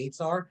what the dates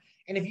are.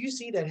 And if you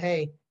see that,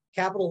 hey,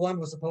 Capital One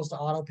was supposed to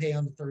auto pay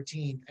on the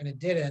 13th and it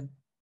didn't,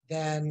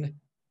 then,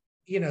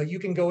 you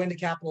can go into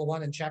Capital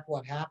One and check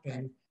what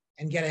happened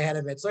and get ahead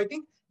of it. So I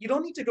think you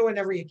don't need to go in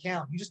every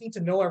account. You just need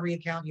to know every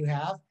account you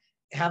have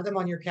them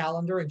on your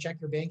calendar and check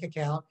your bank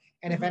account.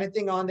 And if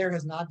anything on there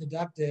has not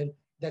deducted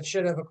that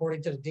should have,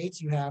 according to the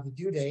dates you have, the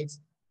due dates,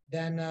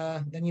 then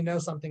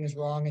something is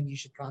wrong and you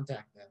should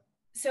contact them.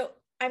 So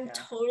I'm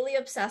totally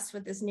obsessed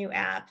with this new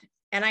app.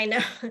 And I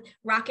know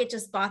Rocket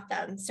just bought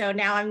them. So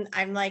now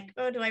I'm like,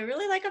 oh, do I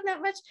really like them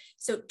that much?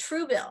 So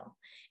Truebill.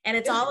 And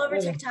it's all over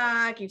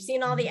TikTok. You've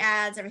seen all the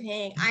ads,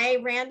 everything. I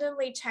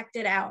randomly checked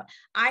it out.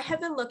 I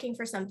have been looking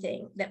for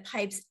something that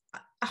pipes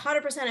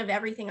 100% of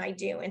everything I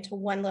do into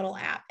one little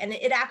app. And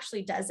it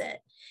actually does it.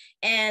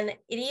 And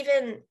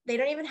they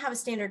don't even have a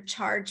standard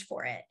charge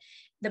for it,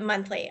 the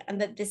monthly on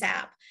this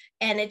app.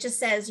 And it just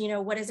says,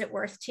 what is it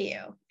worth to you?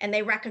 And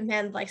they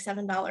recommend like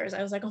 $7.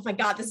 I was like, oh my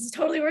God, this is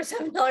totally worth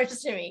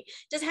 $7 to me.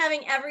 Just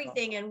having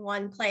everything in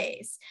one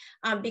place.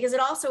 Because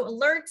it also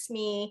alerts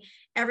me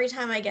every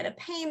time I get a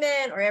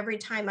payment or every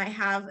time I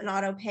have an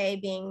auto pay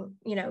being,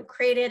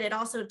 created. It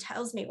also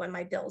tells me when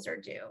my bills are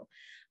due.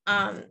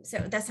 So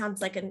that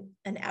sounds like an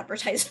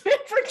advertisement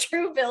for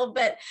Truebill,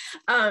 but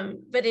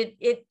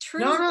it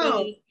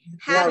truly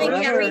having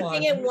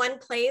everything in one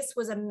place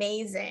was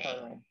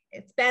amazing.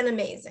 It's been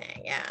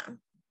amazing.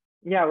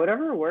 Yeah,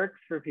 whatever works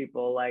for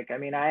people. Like, I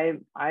mean,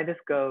 I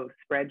just go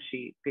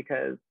spreadsheet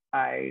because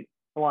I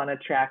want to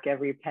track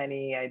every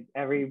penny.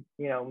 Every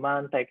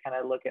month I kind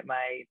of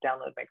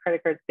download my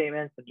credit card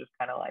statements and just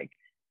kind of like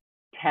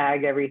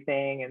tag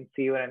everything and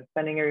see what I'm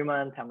spending every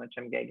month, how much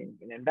I'm getting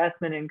in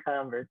investment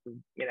income versus,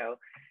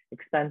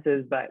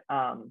 expenses. But,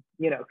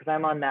 because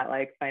I'm on that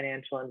like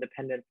financial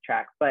independence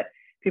track, but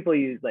people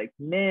use like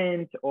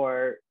Mint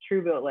or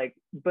Truebill,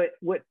 but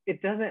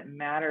it doesn't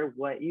matter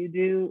what you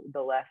do.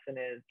 The lesson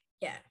is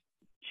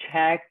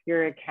check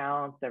your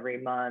accounts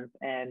every month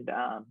and,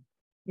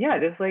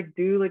 just like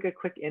do like a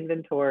quick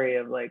inventory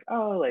of like,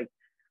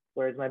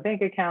 where's my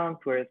bank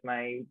accounts, where's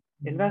my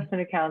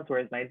investment accounts,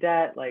 where's my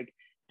debt, like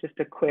just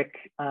a quick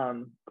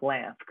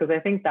glance. Because I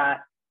think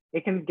that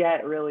it can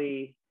get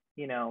really,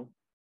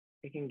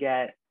 it can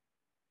get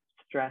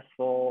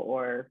stressful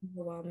or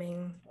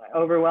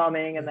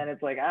overwhelming. And then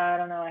it's like, I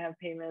don't know, I have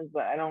payments,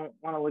 but I don't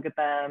want to look at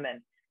them.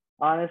 And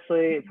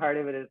honestly, part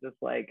of it is just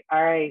like,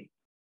 all right,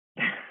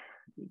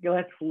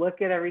 let's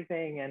look at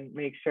everything and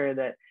make sure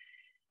that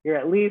you're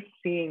at least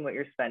seeing what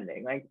you're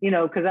spending. Like,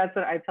 because that's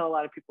what I tell a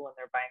lot of people when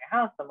they're buying a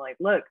house. I'm like,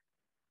 look,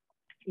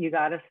 you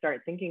got to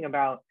start thinking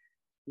about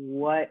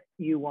what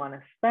you want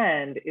to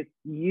spend. It's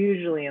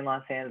usually in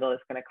Los Angeles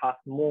going to cost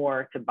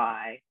more to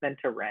buy than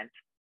to rent.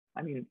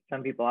 I mean,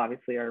 some people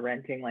obviously are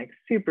renting like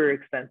super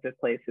expensive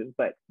places,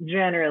 but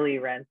generally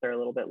rents are a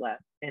little bit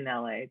less in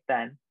LA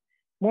than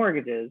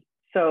mortgages.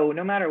 So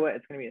no matter what,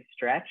 it's going to be a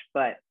stretch,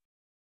 but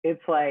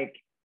it's like,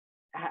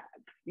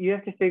 you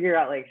have to figure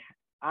out, like,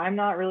 I'm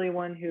not really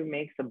one who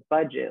makes a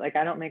budget. Like,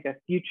 I don't make a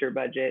future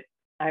budget.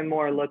 I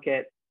more look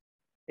at,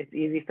 it's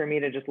easy for me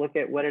to just look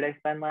at, what did I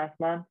spend last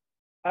month?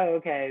 Oh,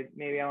 okay,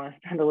 maybe I want to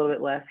spend a little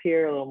bit less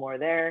here, a little more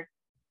there.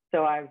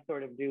 So I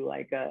sort of do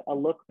like a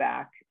look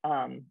back,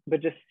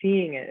 but just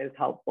seeing it is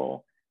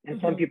helpful.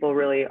 And some people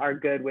really are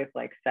good with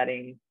like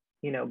setting,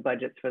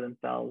 budgets for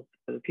themselves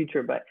for the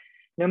future. But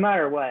no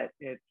matter what,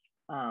 it's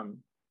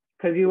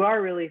because you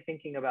are really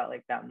thinking about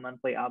like that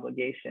monthly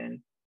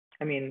obligation.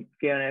 I mean,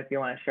 Fiona, if you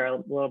want to share a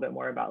little bit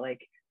more about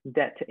like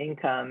debt to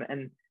income,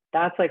 and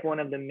that's like one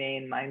of the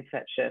main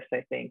mindset shifts,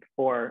 I think,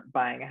 for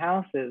buying a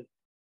house is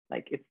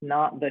like, it's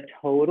not the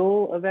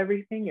total of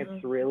everything.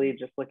 It's really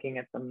just looking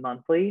at the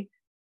monthly,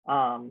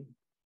 and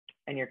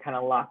you're kind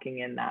of locking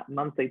in that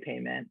monthly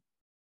payment.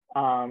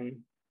 But I don't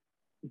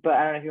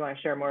know if you want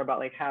to share more about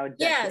like how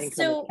debt to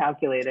income is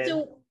calculated.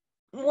 So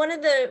one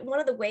of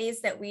the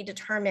ways that we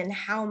determine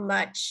how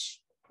much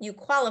you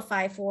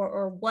qualify for,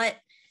 or what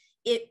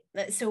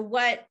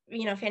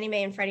Fannie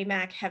Mae and Freddie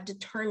Mac have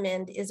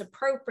determined is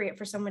appropriate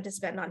for someone to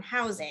spend on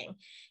housing,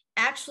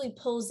 actually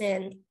pulls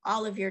in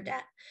all of your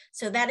debt.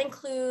 So that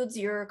includes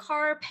your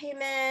car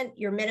payment,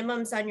 your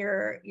minimums on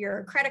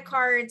your credit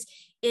cards.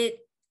 It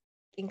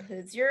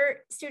includes your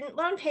student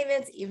loan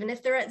payments, even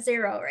if they're at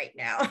 0 right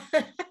now.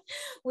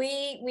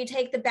 We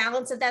take the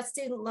balance of that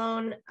student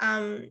loan,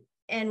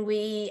 and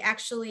we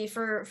actually,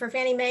 for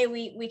Fannie Mae,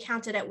 we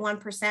count it at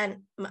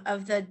 1%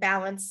 of the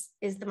balance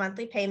is the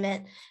monthly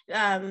payment.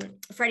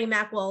 Freddie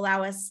Mac will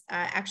allow us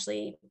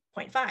actually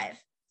 0.5%,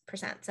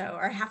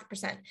 or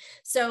 0.5%.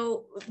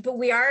 So, but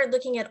we are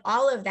looking at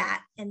all of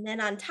that. And then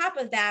on top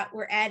of that,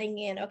 we're adding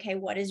in, okay,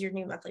 what is your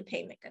new monthly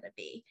payment going to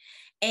be?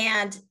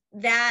 And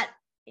that,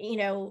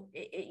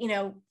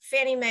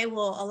 Fannie Mae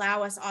will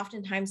allow us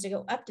oftentimes to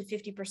go up to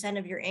 50%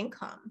 of your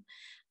income.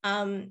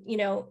 In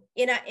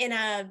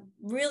a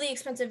really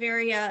expensive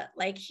area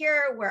like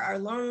here, where our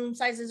loan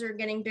sizes are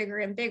getting bigger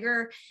and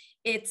bigger,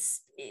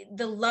 it's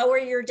the lower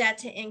your debt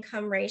to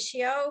income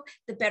ratio,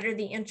 the better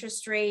the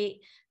interest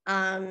rate,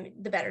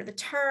 the better the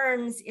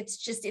terms.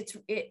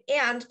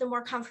 And the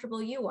more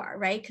comfortable you are,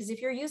 right? Because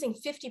if you're using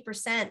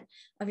 50%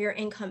 of your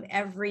income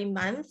every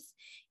month,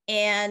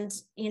 and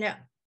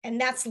and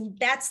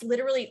that's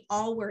literally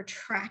all we're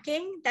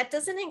tracking. That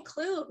doesn't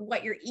include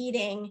what you're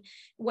eating,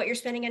 what you're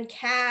spending on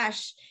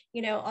cash,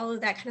 all of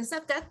that kind of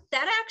stuff.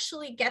 That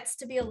actually gets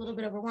to be a little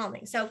bit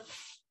overwhelming. So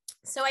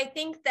I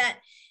think that,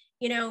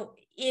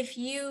 if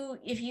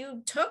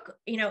you took,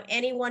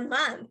 any one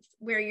month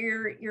where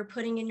you're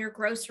putting in your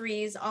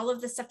groceries, all of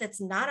the stuff that's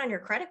not on your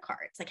credit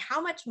cards, like how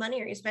much money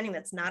are you spending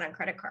that's not on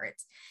credit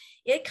cards?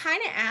 It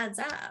kind of adds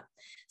up.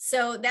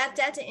 So that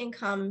debt to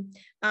income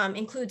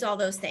includes all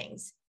those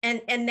things.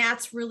 And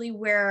that's really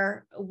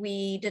where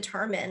we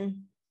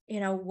determine,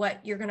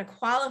 what you're going to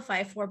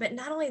qualify for. But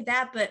not only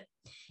that, but,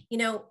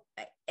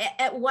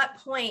 at what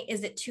point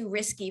is it too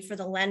risky for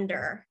the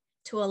lender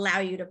to allow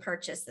you to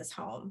purchase this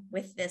home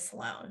with this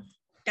loan?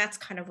 That's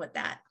kind of what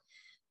that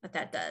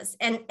does.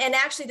 And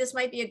actually, this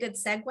might be a good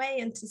segue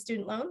into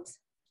student loans.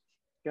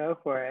 Go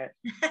for it.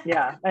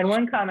 Yeah. And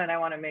one comment I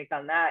want to make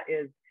on that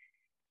is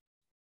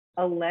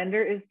a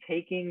lender is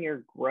taking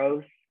your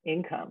gross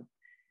income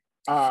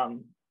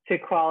to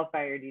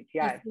qualify your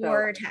DTI.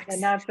 Before tax.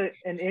 And that's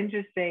an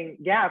interesting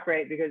gap,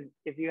 right? Because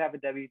if you have a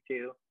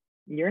W-2,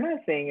 you're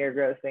not seeing your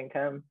gross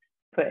income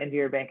put into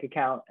your bank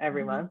account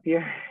every month.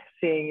 You're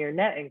seeing your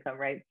net income,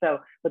 right? So,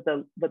 but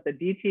the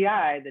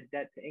DTI, the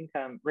debt to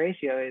income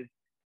ratio, is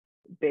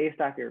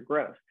based off your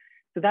gross.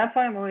 So that's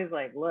why I'm always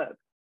like, look,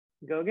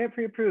 go get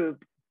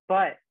pre-approved,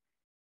 but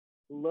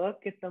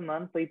look at the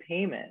monthly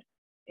payment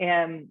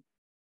and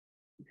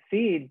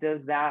see,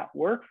 does that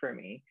work for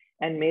me?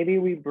 And maybe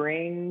we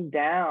bring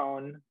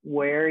down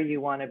where you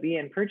want to be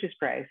in purchase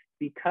price,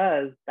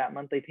 because that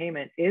monthly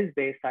payment is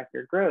based off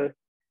your growth,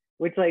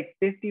 which like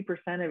 50%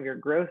 of your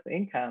gross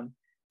income.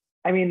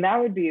 I mean,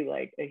 that would be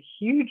like a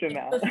huge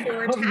amount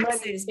before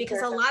taxes,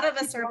 because a lot of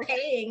us are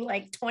paying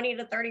like 20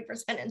 to 30%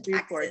 in taxes.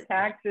 Before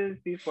taxes,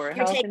 before you're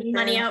health taking insurance,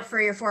 money out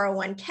for your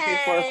 401k.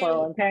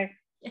 Before 401k.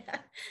 Yeah.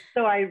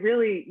 So I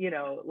really,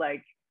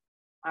 like,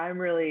 I'm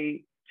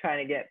really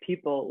trying to get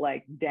people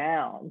like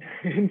down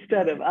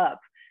instead of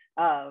up,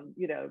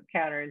 you know,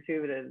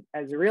 counterintuitive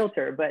as a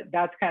realtor. But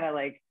that's kind of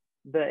like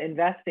the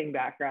investing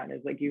background,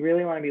 is like you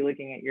really want to be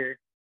looking at your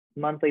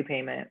monthly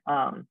payment.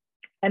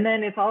 And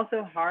then it's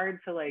also hard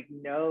to like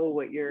know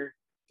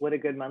what a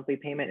good monthly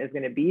payment is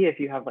going to be if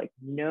you have like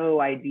no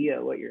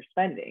idea what you're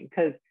spending,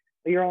 because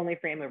your only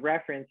frame of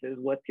reference is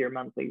what's your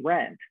monthly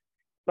rent.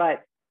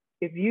 But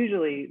if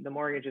usually the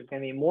mortgage is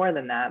going to be more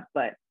than that,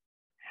 but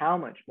how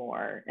much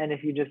more? And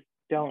if you just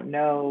don't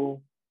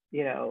know,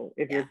 you know,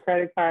 if your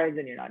credit cards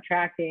and you're not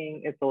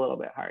tracking, it's a little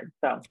bit hard.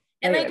 So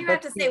and anyway, I do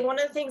have to say, one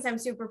of the things I'm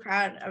super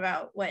proud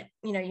about what,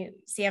 you know,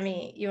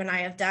 Sammy, you and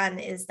I have done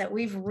is that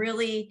we've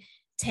really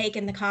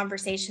taken the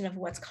conversation of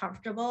what's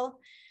comfortable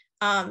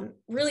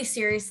really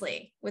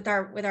seriously with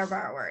our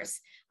borrowers.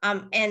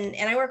 And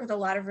I work with a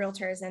lot of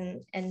realtors,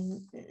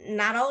 and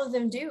not all of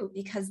them do,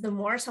 because the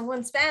more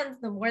someone spends,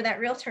 the more that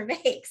realtor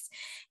makes.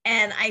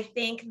 And I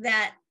think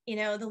that, you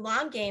know, the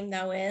long game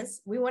though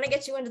is we want to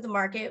get you into the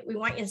market. We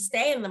want you to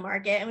stay in the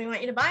market, and we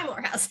want you to buy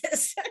more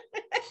houses.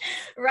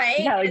 Right?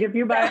 Yeah, like if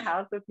you buy a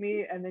house with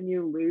me and then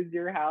you lose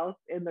your house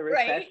in the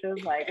recession,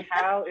 right? Like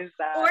how is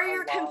that? Or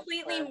you're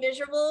completely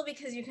miserable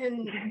because you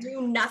can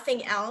do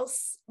nothing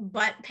else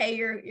but pay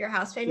your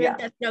house payment. Yeah,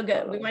 that's no good.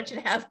 Totally. We want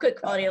you to have good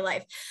quality of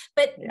life.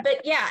 But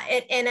yeah,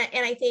 and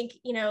I think,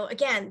 you know,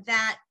 again,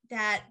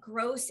 that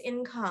gross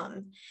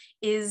income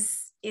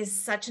is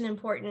such an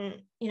important,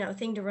 you know,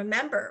 thing to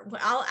remember.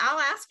 I'll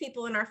ask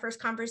people in our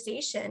first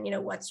conversation, you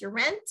know, what's your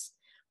rent?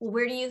 Well,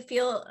 where do you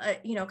feel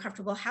you know,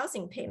 comfortable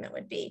housing payment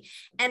would be?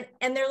 And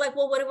they're like,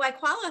 well, what do I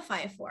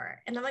qualify for?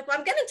 And I'm like, well,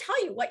 I'm going to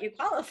tell you what you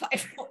qualify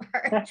for.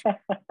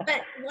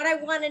 But what I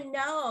want to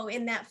know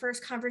in that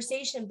first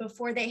conversation,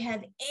 before they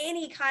have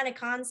any kind of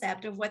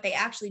concept of what they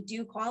actually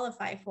do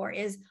qualify for,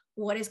 is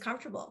what is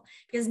comfortable.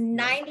 Because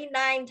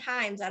 99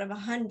 times out of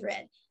 100,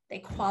 they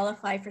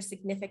qualify for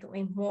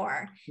significantly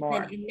more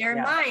than in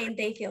their mind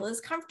they feel is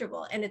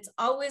comfortable. And it's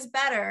always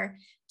better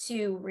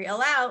to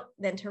reel out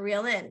than to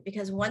reel in,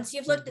 because once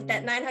you've looked at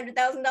that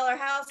 $900,000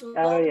 house with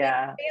all the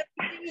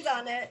fancy things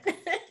on it,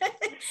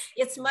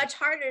 it's much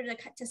harder to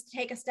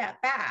take a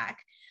step back.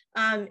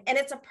 And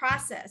it's a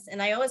process. And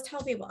I always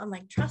tell people, I'm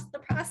like, trust the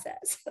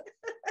process.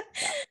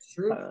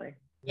 True.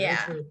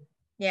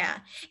 Yeah.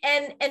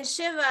 And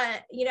Shiva,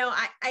 you know,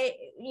 I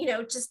you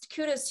know, just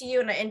kudos to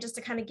you, and just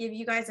to kind of give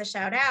you guys a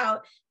shout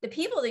out, the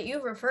people that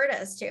you've referred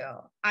us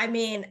to, I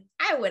mean,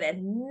 I would have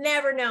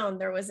never known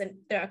there was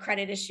a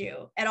credit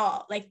issue at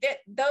all. Like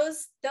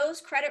those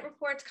credit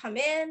reports come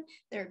in,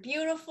 they're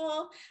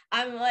beautiful.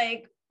 I'm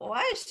like,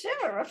 why is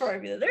Shiva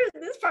referring me? There's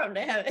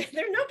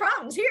no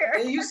problems here.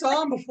 You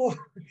saw him before.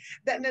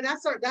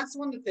 That's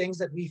one of the things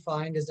that we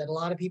find, is that a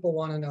lot of people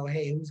want to know,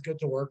 hey, who's good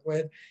to work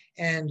with?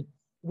 And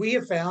we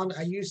have found,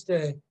 I used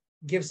to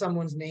give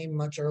someone's name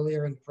much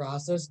earlier in the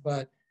process,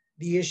 but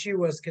the issue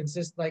was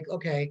like,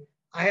 okay,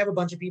 I have a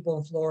bunch of people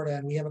in Florida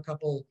and we have a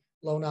couple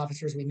loan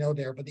officers we know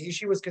there, but the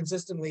issue was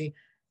consistently,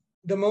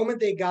 the moment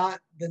they got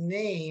the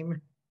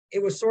name,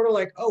 it was sort of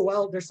like, oh,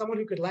 well, there's someone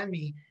who could lend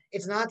me.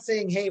 It's not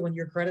saying, hey, when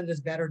your credit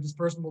is better, this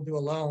person will do a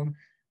loan.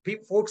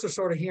 Folks are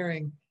sort of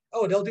hearing,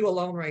 oh, they'll do a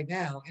loan right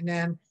now. And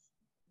then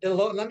the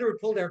lender would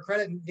pull their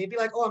credit and they'd be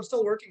like, oh, I'm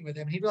still working with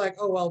him. And he'd be like,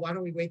 oh, well, why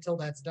don't we wait till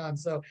that's done?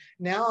 So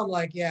now I'm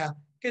like, yeah,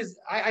 because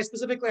I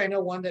specifically, I know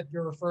one that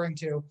you're referring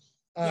to.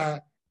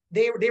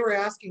 They were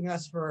asking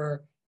us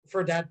for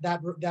that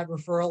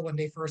referral when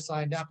they first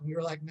signed up. And we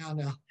were like, no,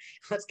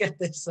 let's get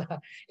this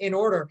in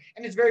order.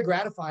 And it's very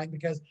gratifying,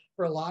 because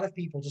for a lot of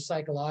people, just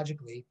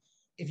psychologically,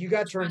 if you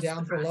got turned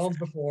down for loans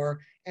before,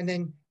 and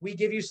then we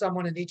give you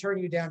someone and they turn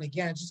you down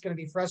again, it's just going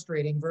to be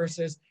frustrating,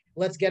 versus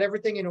let's get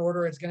everything in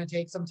order. It's going to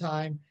take some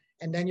time,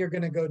 and then you're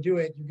going to go do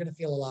it. You're going to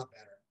feel a lot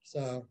better.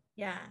 So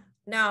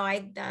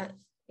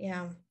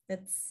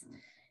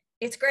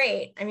it's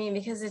great. I mean,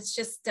 because it's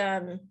just,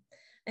 I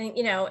think,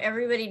 you know,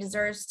 everybody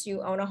deserves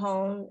to own a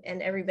home,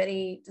 and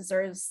everybody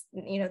deserves,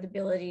 you know, the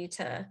ability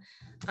to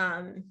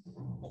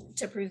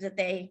prove that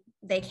they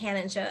can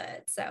and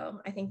should.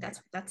 So I think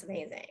that's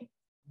amazing.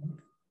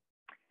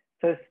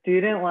 So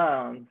student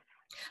loans.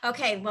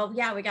 Okay, well,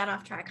 yeah, we got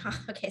off track, huh?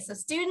 Okay, so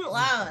student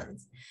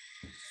loans.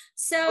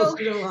 So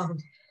student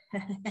loans.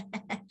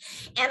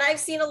 And I've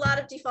seen a lot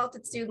of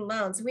defaulted student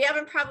loans. We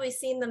haven't probably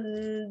seen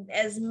them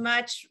as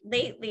much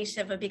lately,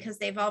 Shiva, because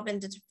they've all been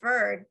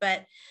deferred.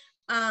 But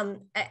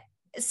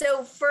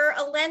so for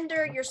a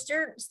lender, your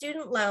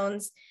student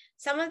loans,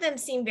 some of them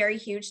seem very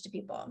huge to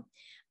people.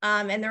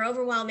 And they're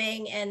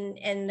overwhelming.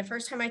 And the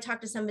first time I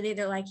talk to somebody,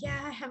 they're like, yeah,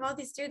 I have all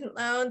these student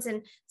loans.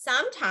 And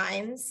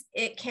sometimes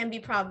it can be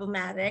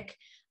problematic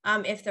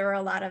if there are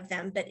a lot of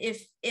them. But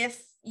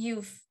if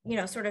you've, you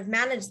know, sort of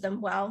managed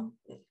them well,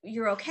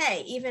 you're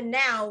okay. Even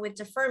now with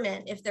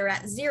deferment, if they're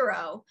at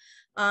zero,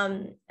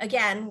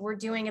 again, we're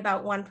doing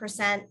about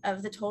 1%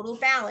 of the total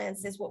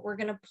balance is what we're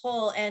going to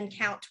pull and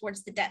count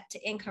towards the debt to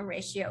income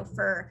ratio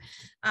for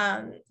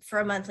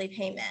a monthly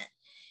payment.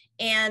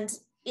 And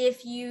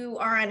if you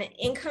are on an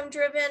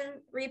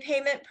income-driven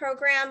repayment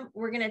program,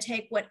 we're going to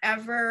take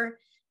whatever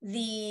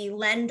the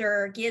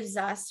lender gives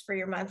us for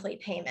your monthly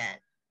payment.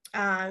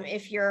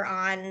 If you're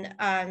on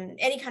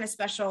any kind of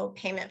special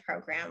payment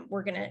program,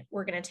 we're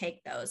gonna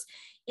take those.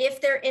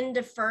 If they're in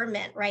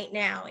deferment right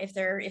now, if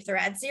they're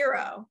at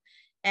zero,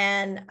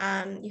 and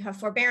you have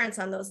forbearance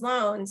on those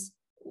loans,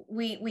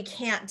 we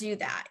can't do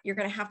that. You're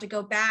gonna have to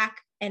go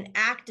back and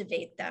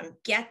activate them,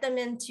 get them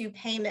into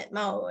payment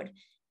mode,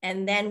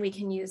 and then we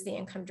can use the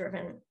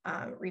income-driven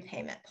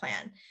repayment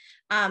plan.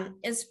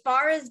 As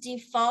far as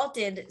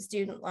defaulted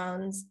student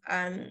loans,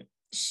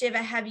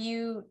 Shiva,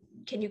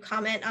 can you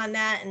comment on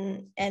that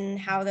and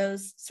how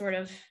those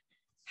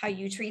how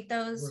you treat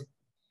those?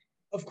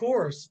 Of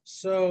course.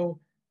 So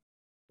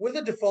with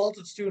a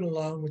defaulted student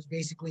loan, which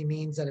basically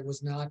means that it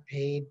was not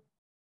paid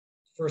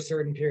for a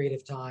certain period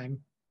of time,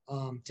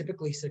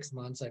 typically 6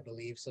 months, I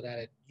believe, so that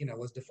it,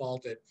 was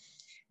defaulted.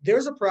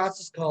 There's a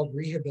process called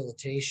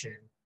rehabilitation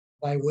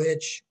by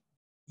which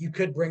you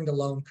could bring the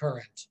loan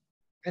current.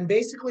 And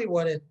basically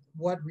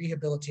what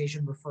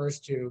rehabilitation refers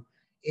to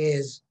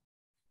is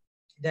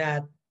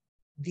that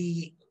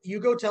you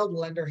go tell the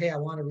lender, hey, I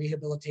want to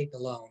rehabilitate the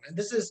loan. And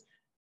this is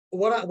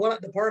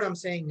what the part I'm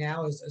saying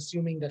now is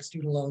assuming that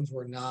student loans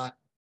were not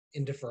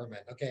in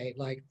deferment. Okay.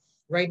 Like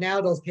right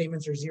now, those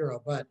payments are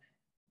zero. But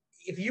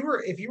if you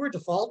were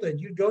defaulted,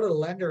 you'd go to the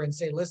lender and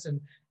say, listen,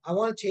 I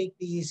want to take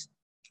these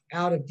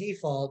out of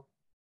default.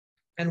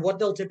 And what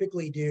they'll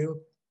typically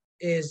do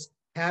is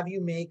have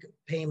you make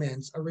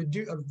payments, a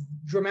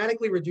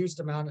dramatically reduced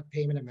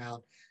payment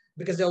amount,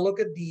 because they'll look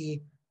at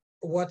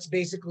what's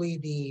basically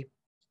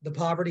the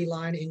poverty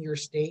line in your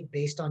state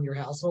based on your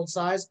household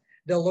size.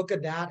 They'll look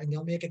at that and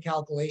they'll make a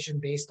calculation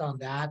based on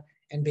that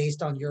and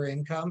based on your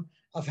income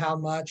of how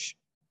much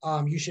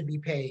you should be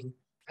paying.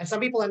 And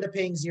some people end up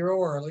paying zero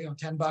or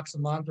 $10 a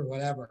month or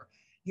whatever.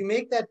 You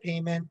make that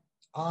payment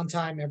on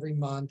time every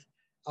month.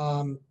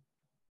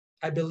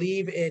 I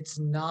believe it's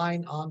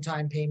 9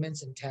 on-time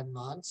payments in 10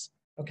 months.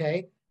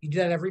 Okay, you do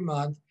that every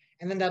month,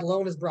 and then that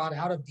loan is brought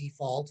out of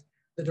default.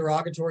 The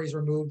derogatory is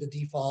removed, the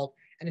default,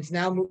 and it's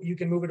now you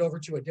can move it over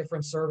to a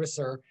different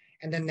servicer,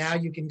 and then now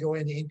you can go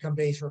into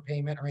income-based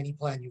repayment or any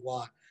plan you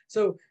want.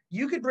 So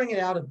you could bring it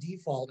out of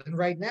default, and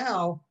right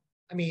now,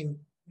 I mean,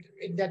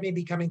 that may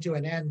be coming to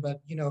an end,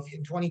 but if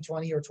in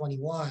 2020 or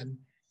 21,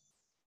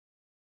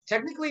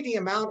 technically the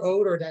amount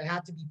owed or that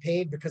had to be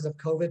paid because of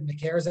COVID and the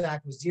CARES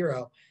Act was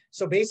zero.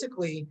 So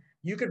basically,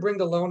 you could bring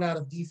the loan out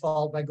of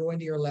default by going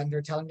to your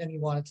lender, telling them you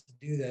wanted to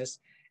do this,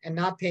 and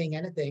not paying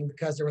anything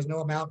because there was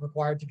no amount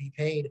required to be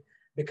paid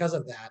because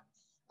of that.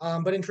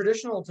 But in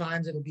traditional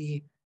times, it'll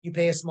be you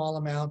pay a small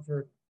amount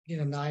for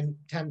 10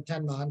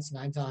 months,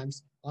 9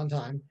 times on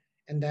time,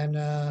 and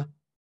then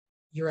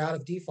you're out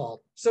of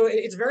default. So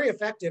it's very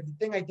effective.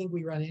 The thing I think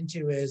we run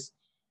into is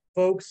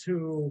folks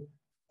who,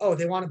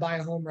 they want to buy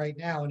a home right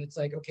now, and it's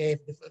like, okay,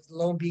 if the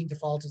loan being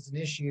default is an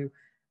issue,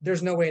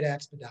 there's no way to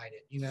expedite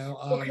it,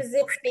 because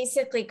it's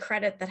basically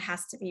credit that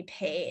has to be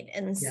paid.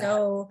 And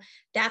so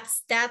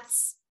that's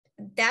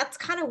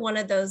kind of one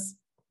of those,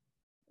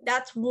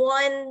 that's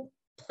one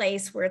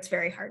place where it's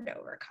very hard to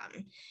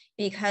overcome,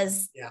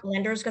 because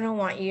lender's going to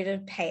want you to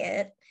pay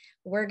it.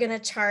 We're going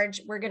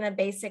to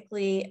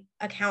basically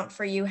account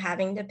for you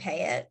having to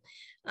pay it.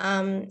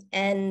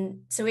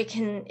 And so it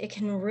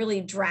can really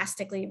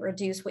drastically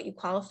reduce what you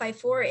qualify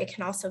for. It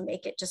can also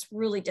make it just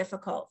really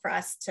difficult for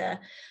us to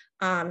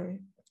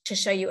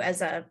show you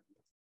as a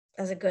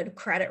good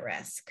credit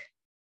risk.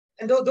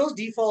 And those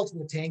defaults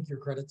will tank your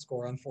credit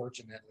score,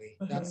 unfortunately.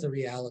 Mm-hmm. That's the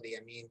reality.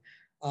 I mean,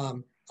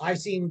 I've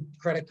seen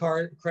credit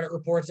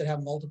reports that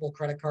have multiple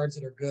credit cards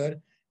that are good,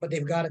 but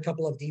they've got a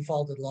couple of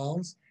defaulted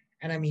loans.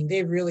 And I mean,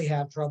 they really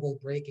have trouble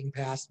breaking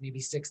past maybe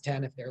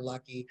 610 if they're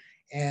lucky.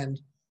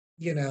 And,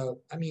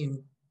 I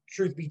mean,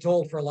 truth be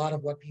told, for a lot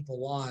of what people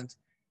want,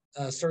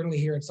 certainly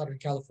here in Southern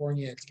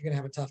California, you're going to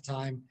have a tough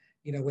time,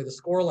 with a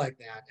score like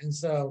that. And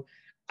so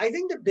I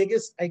think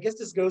I guess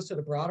this goes to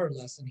the broader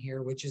lesson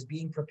here, which is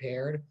being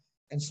prepared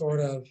and sort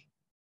of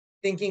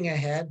thinking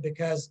ahead,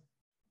 because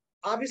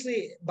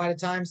obviously by the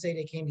time, say,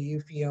 they came to you,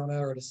 Fiona,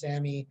 or to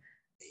Sammy,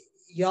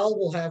 y'all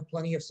will have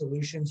plenty of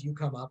solutions you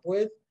come up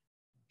with,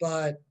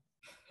 but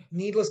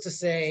needless to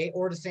say,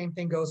 or the same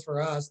thing goes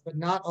for us, but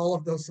not all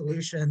of those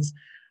solutions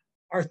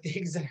are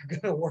things that are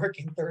going to work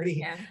in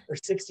 30 or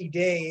 60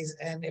 days.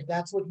 And if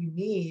that's what you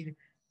need,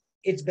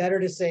 it's better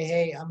to say,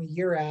 hey, I'm a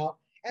year out.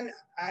 And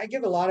I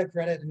give a lot of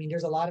credit. I mean,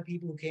 there's a lot of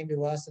people who came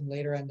to us and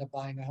later end up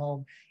buying a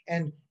home.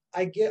 And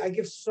I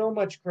give so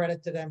much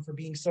credit to them for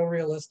being so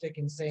realistic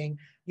and saying,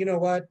 you know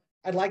what,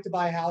 I'd like to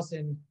buy a house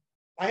in.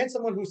 I had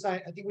someone who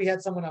signed, I think we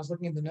had someone, I was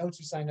looking at the notes,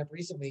 who signed up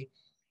recently.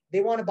 They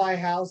want to buy a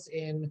house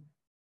in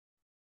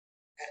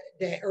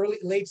the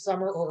late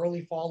summer or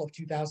early fall of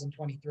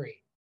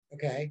 2023.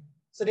 Okay.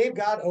 So they've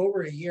got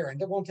over a year, and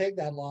it won't take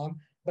that long,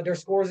 but their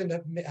score's in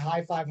the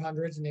high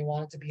 500s and they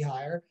want it to be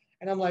higher.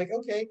 And I'm like,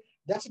 okay,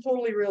 that's a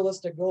totally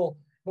realistic goal.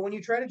 But when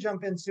you try to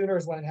jump in sooner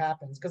is when it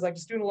happens. Because like the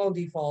student loan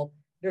default,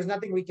 there's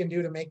nothing we can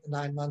do to make the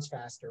 9 months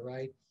faster,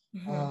 right?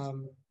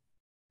 Mm-hmm.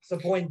 So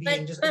point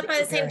being, but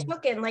by the same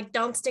token, like,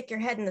 don't stick your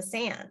head in the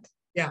sand.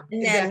 Yeah,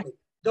 exactly.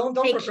 Don't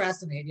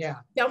procrastinate. Yeah.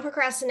 Don't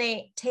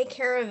procrastinate. Take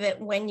care of it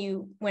when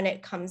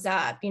it comes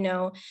up.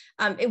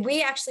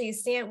 We actually,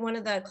 one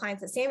of the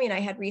clients that Sammy and I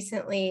had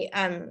recently,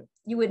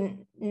 you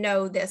wouldn't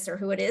know this or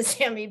who it is,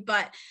 Sammy,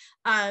 but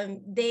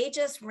they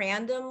just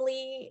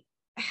randomly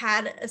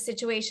had a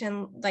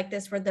situation like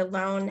this where the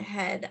loan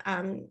had,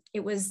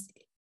 it was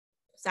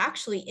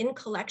actually in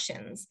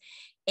collections,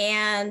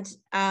 and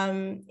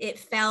it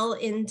fell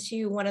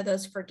into one of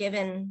those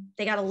forgiven.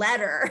 They got a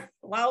letter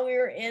while we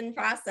were in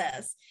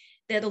process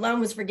that the loan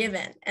was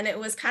forgiven. And it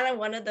was kind of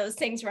one of those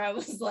things where I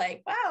was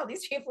like, wow,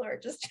 these people are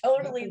just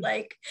totally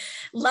like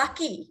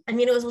lucky. I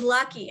mean, it was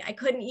lucky. I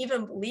couldn't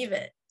even believe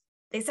it.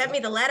 They sent me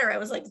the letter. I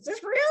was like, is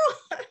this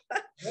real?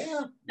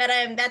 Yeah. But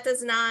that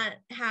does not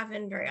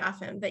happen very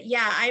often. But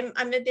yeah,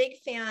 I'm a big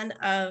fan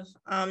of,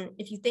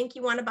 if you think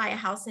you want to buy a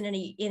house in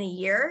a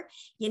year,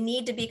 you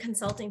need to be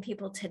consulting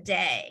people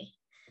today,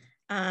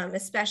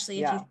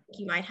 especially if you think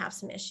you might have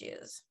some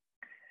issues.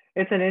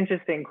 It's an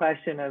interesting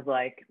question of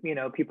like,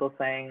 people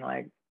saying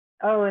like,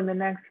 oh, in the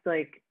next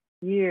like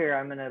year,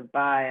 I'm going to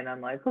buy. And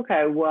I'm like,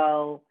 okay,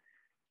 well,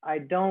 I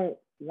don't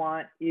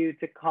want you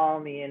to call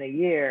me in a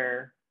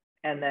year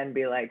and then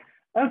be like,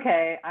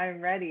 okay, I'm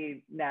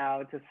ready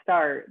now to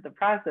start the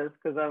process.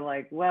 Cause I'm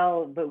like,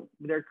 well, but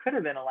there could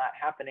have been a lot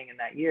happening in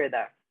that year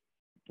that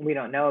we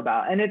don't know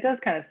about. And it does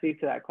kind of speak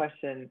to that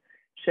question,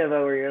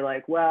 Shiva, where you're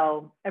like,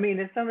 well, I mean,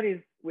 if somebody's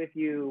with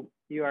you,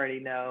 you already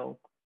know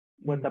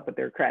what's up with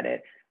their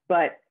credit.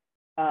 But,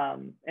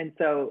 and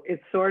so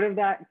it's sort of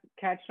that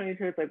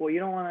catch-22. It's like, well, you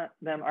don't want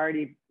them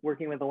already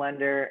working with a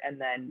lender and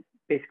then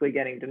basically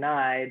getting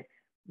denied,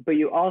 but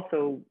you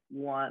also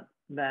want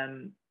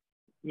them,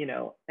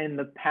 in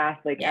the past,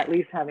 like at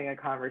least having a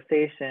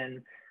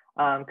conversation.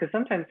 Because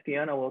sometimes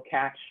Fiona will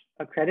catch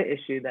a credit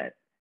issue that,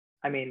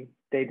 I mean,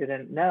 they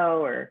didn't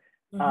know, or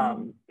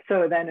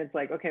so then it's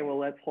like, okay, well,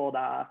 let's hold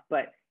off.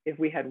 But if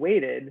we had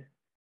waited,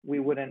 we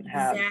wouldn't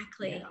have,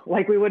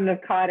 like we wouldn't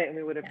have caught it, and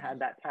we would have had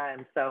that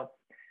time. So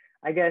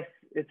I guess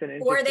it's an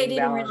interesting or they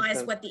didn't balance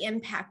realize what the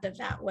impact of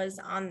that was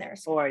on their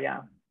score.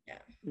 Or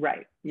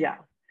right. Yeah.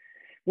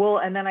 Well,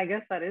 and then I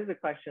guess that is a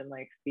question,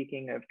 like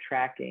speaking of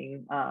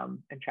tracking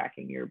and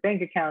tracking your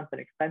bank accounts and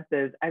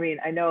expenses. I mean,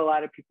 I know a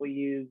lot of people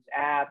use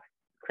apps,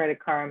 Credit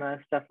Karma,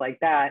 stuff like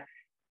that.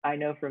 I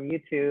know from you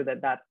two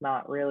that that's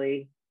not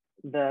really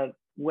the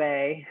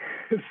way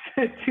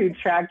to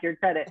track your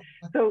credit.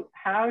 So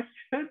how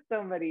should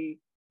somebody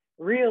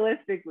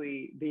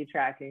realistically be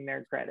tracking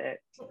their credit?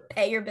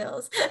 Pay your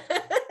bills.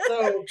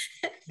 So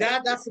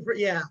that's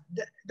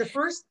the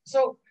first.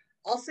 So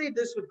I'll say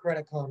this with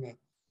Credit Karma.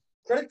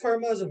 Credit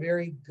Karma is a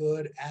very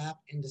good app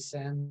in the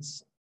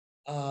sense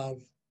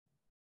of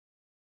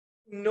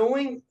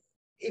knowing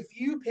if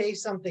you pay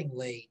something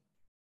late,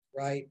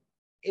 right?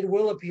 It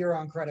will appear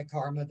on Credit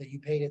Karma that you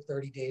paid it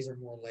 30 days or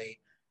more late,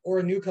 or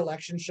a new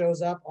collection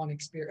shows up on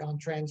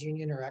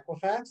TransUnion or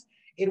Equifax,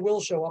 it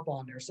will show up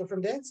on there. So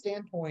from that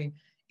standpoint,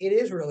 it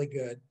is really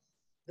good.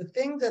 The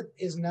thing that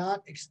is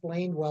not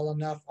explained well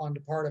enough on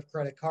the part of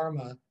Credit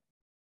Karma,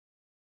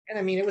 and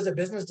I mean, it was a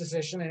business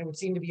decision and it would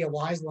seem to be a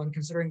wise one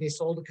considering they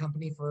sold the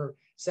company for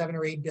 $7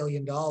 or $8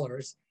 billion.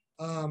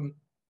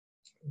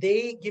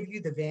 They give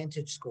you the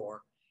Vantage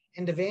score,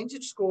 and the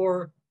Vantage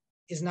score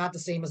is not the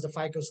same as the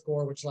FICO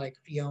score, which like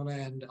Fiona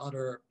and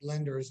other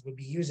lenders would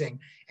be using.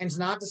 And it's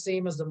not the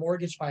same as the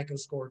mortgage FICO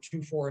score,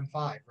 2, 4, and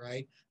 5,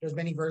 right? There's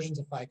many versions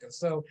of FICO.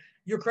 So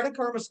your Credit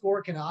Karma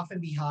score can often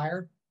be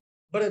higher,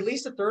 but at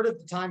least a third of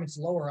the time it's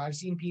lower. I've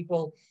seen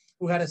people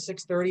who had a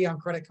 630 on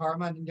Credit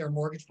Karma and their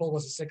mortgage pool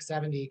was a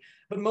 670,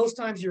 but most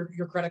times your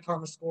Credit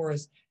Karma score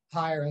is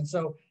higher. And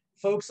so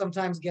folks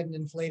sometimes get an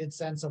inflated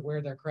sense of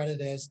where their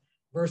credit is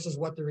versus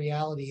what the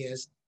reality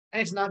is.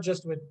 And it's not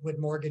just with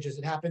mortgages.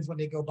 It happens when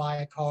they go buy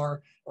a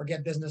car or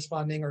get business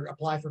funding or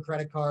apply for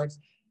credit cards.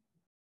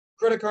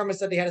 Credit Karma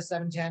said they had a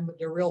 710, but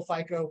their real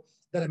FICO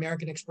that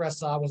American Express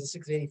saw was a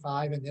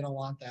 685, and they don't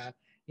want that,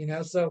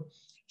 So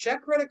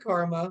check Credit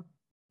Karma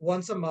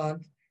once a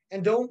month,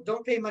 and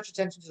don't pay much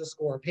attention to the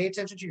score. Pay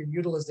attention to your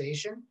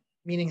utilization,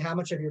 meaning how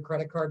much of your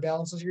credit card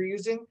balances you're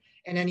using,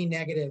 and any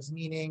negatives,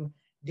 meaning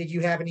did you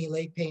have any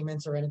late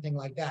payments or anything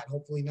like that?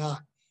 Hopefully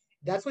not.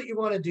 That's what you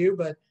want to do,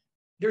 but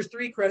there's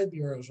 3 credit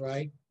bureaus,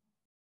 right?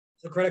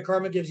 So Credit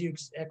Karma gives you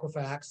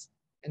Equifax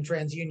and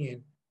TransUnion.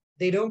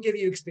 They don't give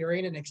you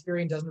Experian, and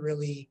Experian doesn't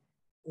really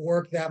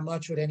work that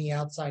much with any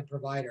outside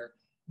provider.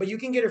 But you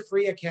can get a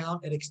free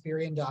account at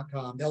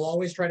Experian.com. They'll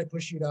always try to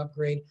push you to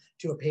upgrade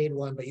to a paid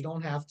one, but you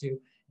don't have to.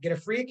 Get a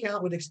free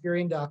account with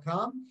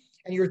Experian.com,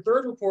 and your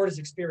third report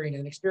is Experian,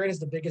 and Experian is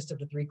the biggest of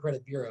the 3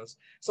 credit bureaus.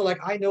 So like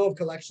I know of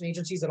collection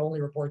agencies that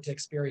only report to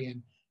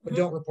Experian, but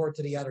don't report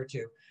to the other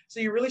 2. So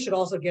you really should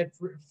also get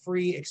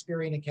free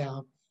Experian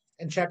account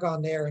and check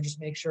on there and just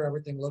make sure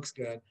everything looks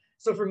good.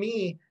 So for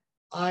me,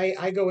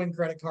 I go in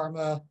Credit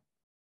Karma,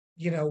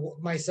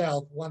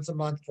 myself once a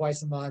month,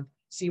 twice a month,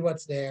 see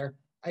what's there.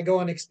 I go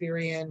on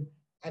Experian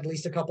at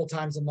least a couple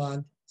times a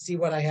month, see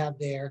what I have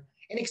there.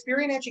 And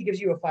Experian actually gives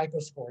you a FICO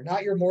score,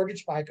 not your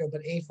mortgage FICO, but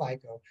a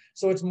FICO.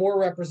 So it's more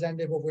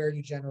representative of where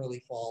you generally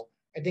fall.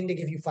 I think they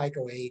give you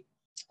FICO 8.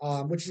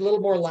 which is a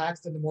little more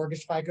lax than the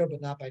mortgage FICO,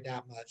 but not by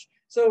that much.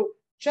 So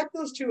check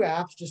those two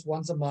apps just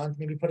once a month,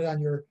 maybe put it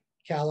on your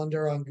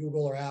calendar on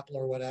Google or Apple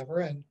or whatever,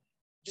 and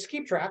just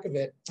keep track of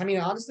it. I mean,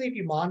 honestly, if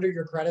you monitor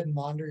your credit and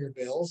monitor your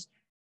bills,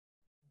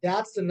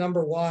 that's the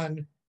number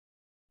one.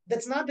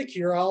 That's not the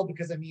cure-all,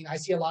 because I mean, I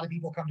see a lot of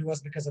people come to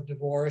us because of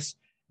divorce,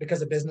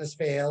 because a business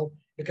failed,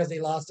 because they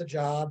lost a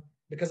job,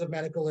 because of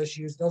medical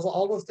issues. Those are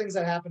all those things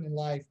that happen in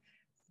life.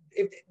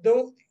 If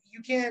though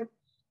you can't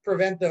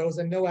prevent those,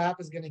 and no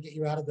app is going to get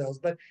you out of those.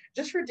 But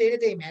just for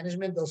day-to-day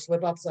management, those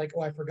slip-ups like,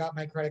 oh, I forgot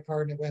my credit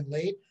card and it went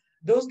late,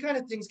 those kind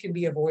of things can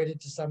be avoided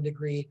to some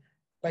degree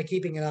by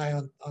keeping an eye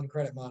on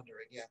credit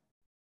monitoring. Yeah.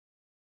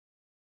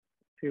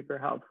 Super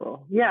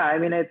helpful. Yeah, I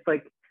mean, it's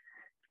like,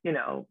 you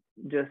know,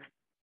 just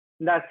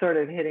that's sort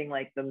of hitting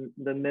like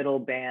the middle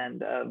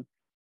band of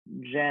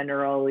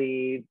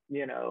generally,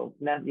 you know,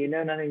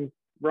 nothing's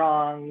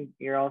wrong.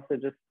 You're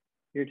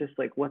just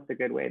like, what's a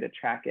good way to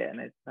track it?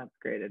 And that's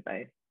great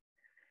advice.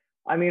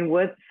 I mean,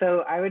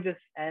 so I would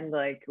just end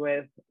like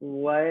with,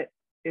 what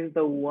is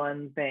the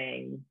one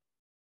thing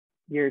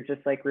you're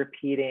just like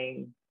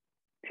repeating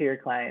to your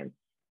clients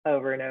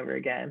over and over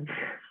again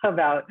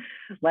about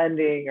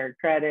lending or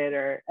credit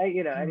or,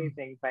 you know,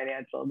 anything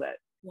financial that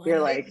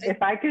you're like,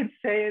 if I could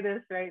say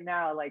this right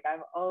now, like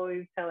I'm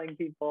always telling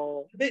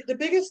people. The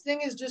biggest thing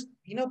is just,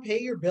 you know,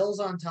 pay your bills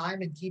on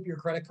time and keep your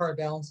credit card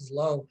balances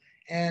low.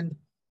 And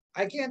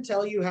I can't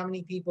tell you how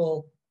many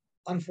people,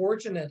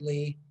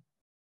 unfortunately,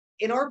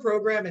 in our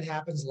program, it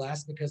happens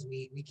less because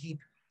we keep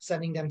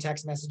sending them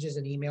text messages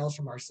and emails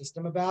from our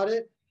system about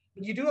it.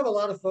 But you do have a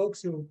lot of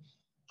folks who,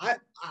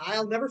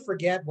 I'll never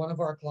forget one of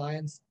our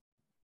clients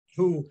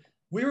who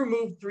we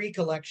removed 3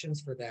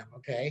 collections for them,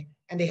 okay?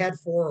 And they had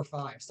 4 or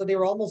 5. So they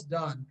were almost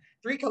done.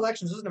 3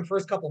 collections, this was in the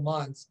first couple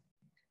months.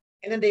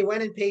 And then they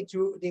went and paid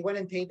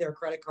their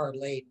credit card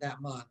late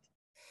that month,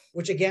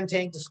 which again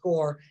tanked the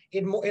score.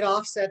 It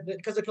offset,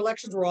 because the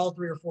collections were all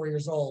 3 or 4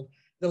 years old.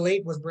 The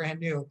late was brand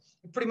new.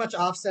 It pretty much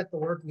offset the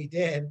work we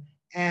did.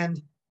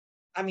 And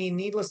I mean,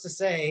 needless to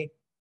say,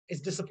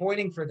 it's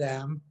disappointing for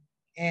them.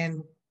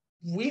 And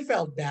we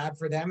felt bad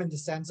for them in the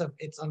sense of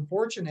it's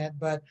unfortunate,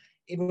 but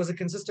it was a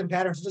consistent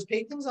pattern. So just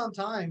pay things on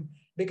time,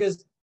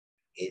 because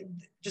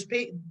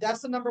that's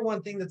the number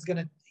one thing that's going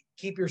to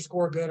keep your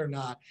score good or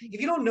not.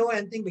 If you don't know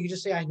anything, but you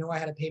just say, I know I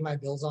had to pay my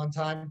bills on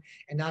time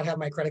and not have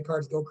my credit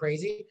cards go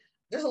crazy.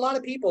 There's a lot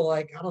of people,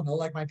 like, I don't know,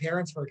 like my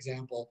parents, for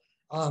example.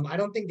 I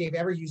don't think they've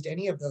ever used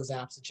any of those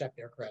apps to check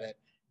their credit,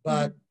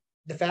 but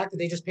the fact that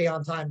they just pay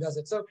on time does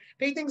it. So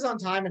pay things on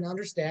time and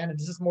understand, and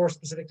this is more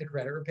specific to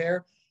credit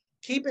repair.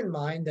 Keep in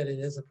mind that it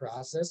is a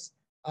process.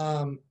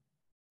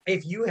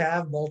 If you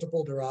have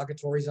multiple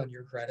derogatories on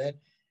your credit,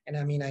 and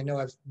I mean, I know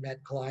I've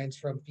met clients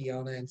from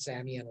Fiona and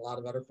Sammy and a lot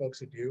of other folks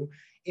who do.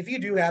 If you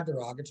do have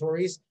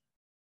derogatories,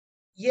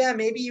 yeah,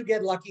 maybe you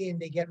get lucky and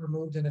they get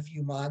removed in a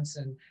few months,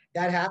 and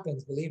that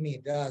happens. Believe me,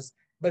 it does.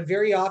 But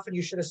very often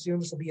you should assume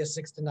this will be a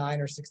 6 to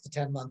 9 or 6 to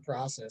 10 month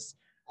process,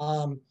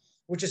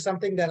 which is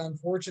something that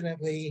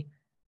unfortunately,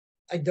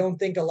 I don't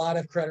think a lot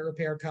of credit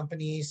repair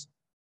companies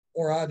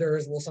or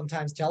others will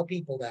sometimes tell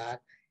people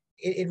that.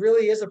 It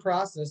really is a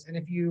process. And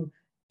if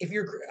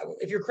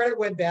your credit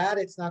went bad,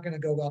 it's not going to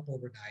go up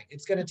overnight.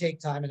 It's going to take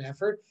time and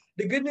effort.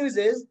 The good news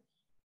is,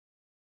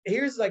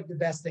 here's like the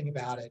best thing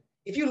about it.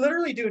 If you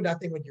literally do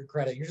nothing with your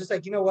credit, you're just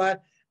like, you know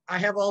what? I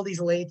have all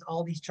these lates,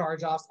 all these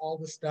charge-offs, all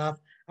this stuff.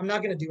 I'm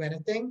not going to do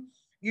anything.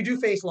 You do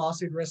face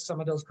lawsuit risks. Some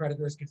of those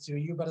creditors could sue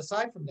you. But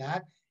aside from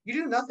that, you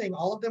do nothing.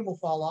 All of them will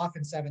fall off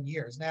in 7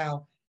 years.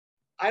 Now,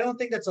 I don't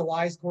think that's a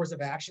wise course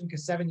of action,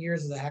 because 7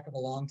 years is a heck of a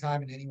long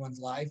time in anyone's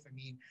life. I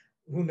mean,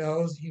 who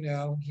knows, you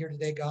know, here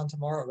today, gone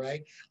tomorrow,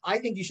 right? I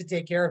think you should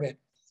take care of it.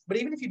 But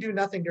even if you do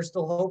nothing, there's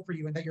still hope for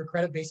you, and that your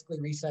credit basically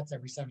resets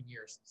every 7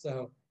 years.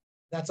 So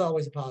that's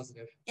always a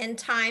positive. And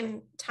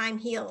time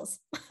heals.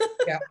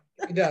 Yeah,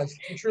 it does.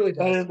 It truly does.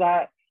 What is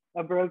that?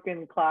 A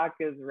broken clock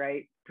is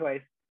right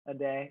twice a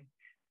day.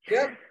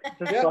 Yep.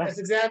 Yep, like, that's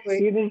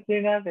exactly. You just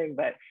do nothing,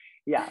 but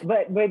yeah,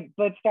 but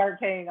start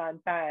paying on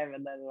time,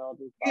 and then it'll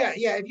just fall.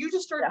 Yeah. If you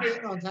just start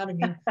paying on time, I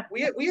mean,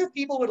 we have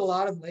people with a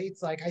lot of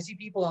lates. Like I see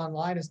people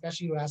online,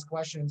 especially who ask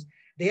questions.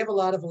 They have a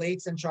lot of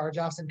lates and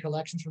charge-offs and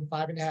collections from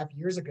 5.5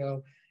 years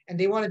ago, and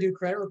they want to do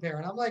credit repair.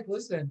 And I'm like,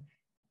 listen,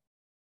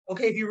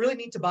 okay, if you really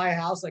need to buy a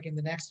house like in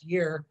the next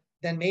year,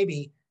 then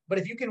maybe. But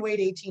if you can wait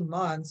 18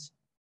 months,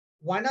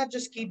 why not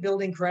just keep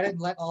building credit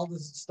and let all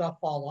this stuff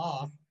fall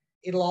off?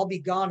 It'll all be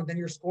gone, and then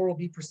your score will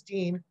be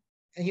pristine,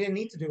 and you didn't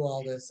need to do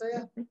all this. So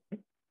yeah.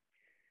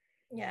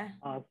 Yeah.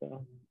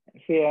 Awesome.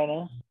 Fiona?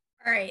 All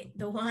right.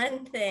 The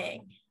one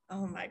thing.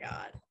 Oh my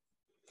God.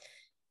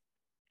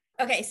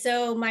 Okay.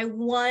 So my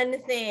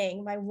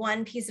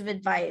one piece of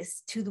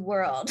advice to the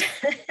world.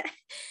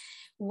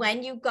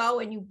 When you go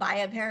and you buy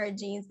a pair of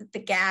jeans at the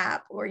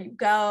Gap, or you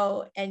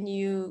go and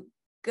you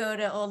go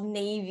to Old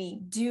Navy,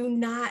 do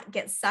not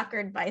get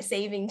suckered by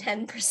saving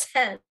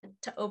 10%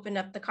 to open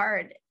up the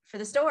card for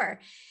the store.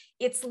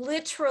 It's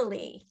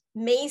literally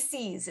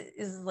Macy's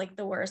is like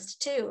the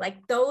worst too.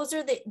 Like those,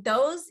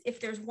 if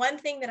there's one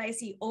thing that I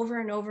see over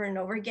and over and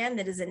over again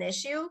that is an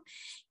issue,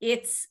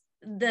 it's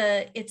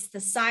the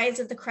size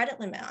of the credit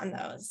limit on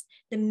those.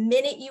 The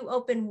minute you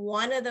open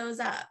one of those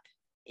up,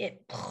 if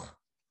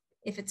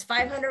it's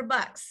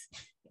 $500,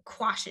 it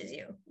quashes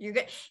you. You're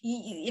good.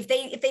 If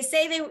they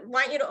say they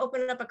want you to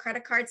open up a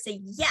credit card, say,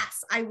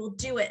 yes, I will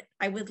do it.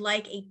 I would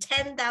like a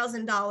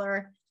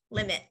 $10,000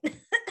 limit.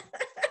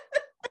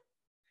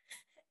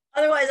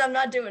 Otherwise, I'm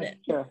not doing it.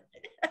 Sure.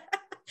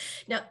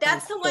 No,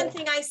 that's the one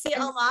thing I see a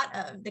lot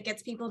of that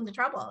gets people into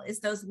trouble is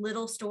those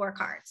little store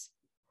cards.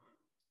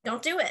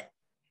 Don't do it.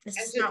 It's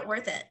just not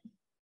worth it.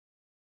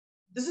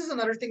 This is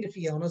another thing to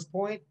Fiona's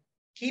point.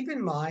 Keep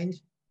in mind,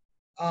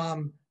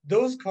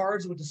 those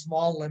cards with the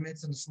small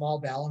limits and the small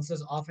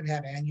balances often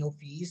have annual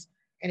fees.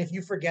 And if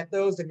you forget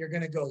those, then you're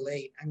going to go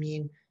late. I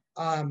mean,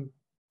 I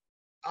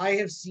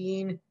have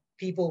seen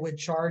people with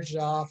charged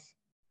off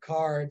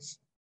cards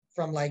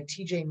from like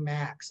TJ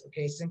Maxx,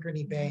 okay,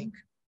 Synchrony Bank,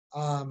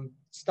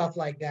 stuff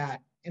like that.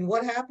 And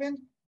what happened?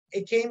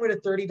 It came with a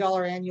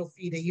 $30 annual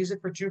fee. They use it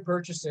for 2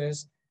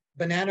 purchases,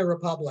 Banana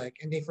Republic,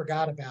 and they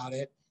forgot about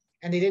it.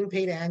 And they didn't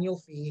pay the annual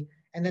fee.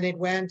 And then it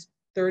went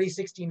 30,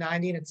 60,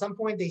 90. And at some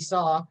point they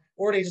saw,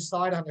 or they just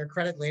saw it on their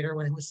credit later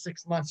when it was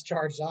 6 months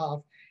charged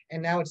off.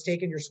 And now it's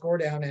taken your score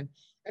down. And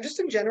just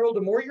in general,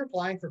 the more you're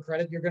applying for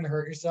credit, you're going to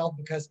hurt yourself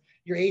because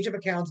your age of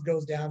accounts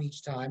goes down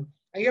each time.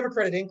 And you have a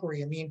credit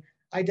inquiry. I mean,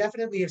 I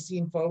definitely have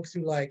seen folks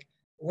who like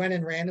went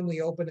and randomly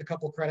opened a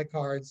couple credit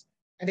cards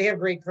and they have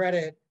great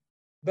credit,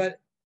 but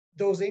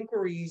those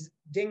inquiries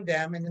ding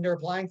them and then they're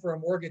applying for a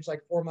mortgage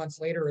like 4 months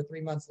later or 3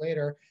 months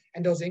later,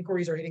 and those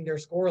inquiries are hitting their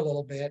score a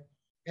little bit.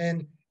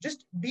 And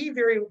just be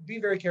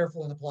very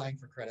careful in applying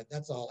for credit.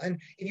 That's all. And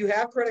if you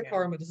have Credit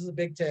Karma, this is a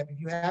big tip. If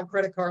you have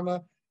Credit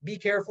Karma, be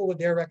careful with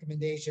their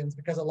recommendations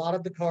because a lot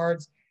of the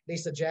cards they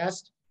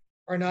suggest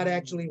are not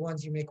actually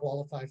ones you may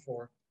qualify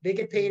for. They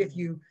get paid if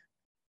you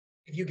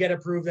get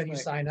approved and you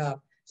sign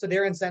up. So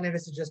their incentive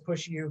is to just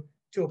push you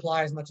to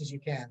apply as much as you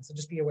can. So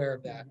just be aware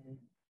of that.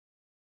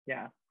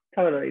 Yeah,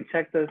 totally.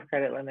 Check those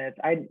credit limits.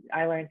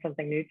 I learned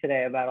something new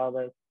today about all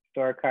those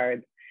store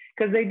cards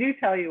because they do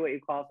tell you what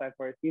you qualify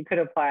for. So you could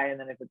apply, and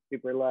then if it's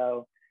super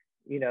low,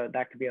 you know,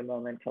 that could be a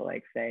moment to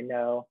like say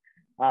no.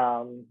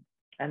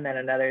 And then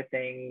another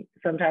thing,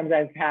 sometimes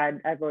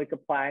I've like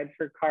applied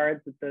for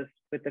cards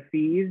with the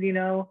fees, you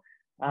know,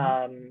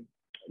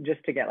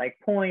 just to get like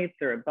points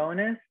or a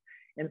bonus.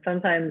 And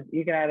sometimes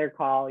you can either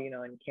call, you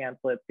know, and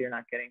cancel it so you're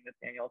not getting this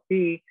annual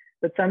fee.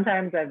 But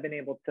sometimes I've been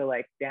able to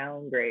like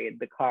downgrade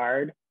the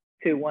card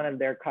to one of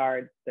their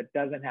cards that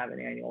doesn't have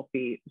an annual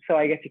fee. So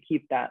I get to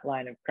keep that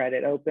line of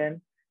credit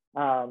open.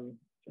 So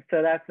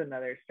that's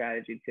another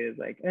strategy too, is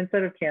like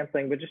instead of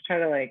canceling, but just try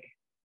to like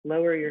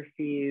lower your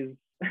fees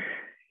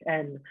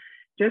and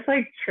just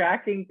like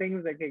tracking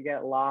things that could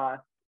get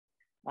lost.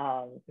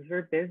 Because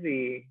we're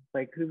busy.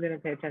 Like who's going to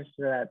pay attention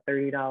to that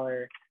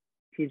 $30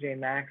 TJ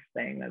Maxx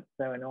thing? That's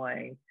so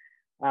annoying.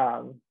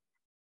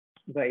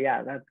 But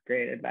yeah, that's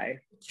great advice.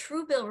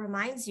 Truebill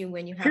reminds you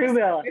when you have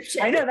Truebill.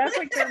 I know that's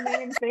like their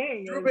main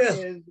thing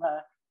is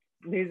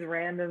these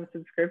random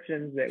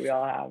subscriptions that we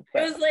all have.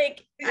 But it was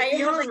like I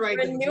have like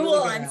a renewal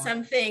on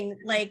something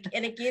like,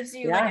 and it gives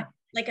you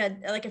like a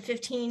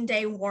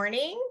 15-day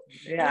warning.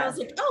 Yeah. And I was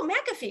like, oh,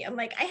 McAfee. I'm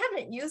like, I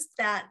haven't used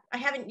that. I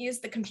haven't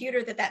used the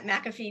computer that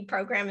McAfee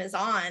program is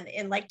on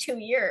in like 2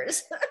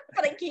 years,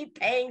 but I keep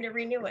paying to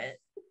renew it.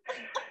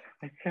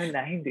 It's so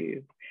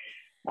 90s.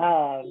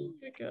 Oh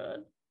my God.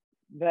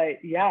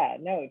 But yeah,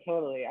 no,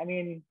 totally. I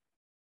mean,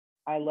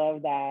 I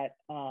love that.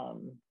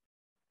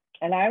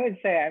 And I would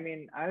say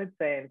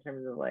in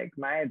terms of like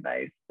my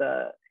advice,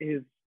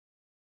 is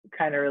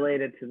kind of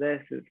related to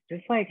this, is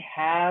just like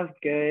have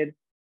good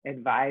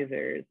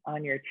advisors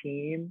on your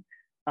team.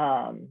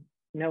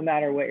 No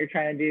matter what you're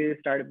trying to do,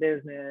 start a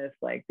business,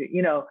 like,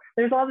 you know,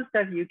 there's all the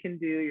stuff you can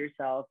do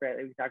yourself, right?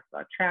 Like we talked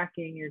about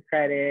tracking your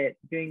credit,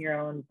 doing your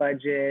own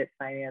budget,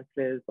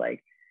 finances,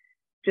 like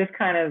just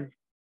kind of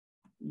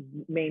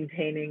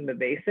maintaining the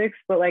basics.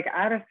 But like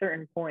at a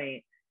certain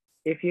point,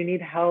 if you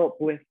need help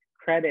with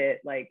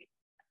credit, like,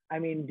 I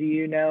mean, do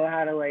you know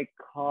how to like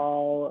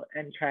call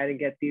and try to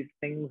get these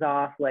things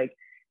off? Like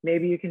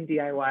maybe you can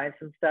DIY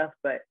some stuff,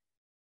 but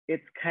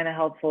it's kind of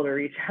helpful to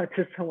reach out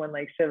to someone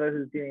like Shiva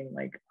who's doing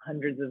like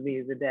hundreds of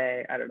these a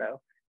day. I don't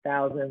know,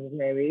 thousands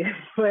maybe,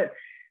 but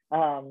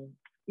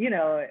you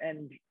know,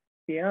 and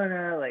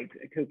Fiona, like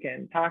who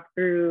can talk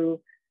through,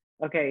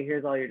 okay,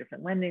 here's all your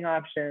different lending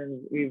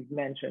options. We've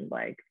mentioned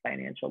like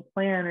financial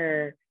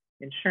planner,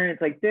 insurance,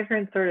 like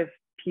different sort of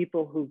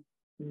people who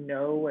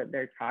know what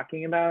they're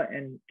talking about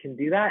and can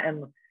do that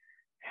and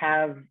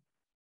have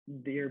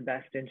your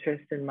best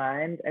interest in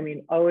mind. I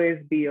mean, always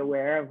be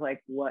aware of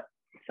like what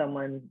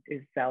someone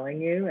is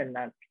selling you, and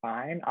that's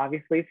fine.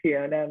 Obviously,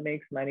 Fiona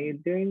makes money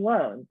doing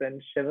loans,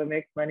 and Shiva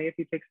makes money if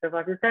you take stuff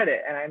off your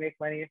credit, and I make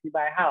money if you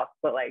buy a house.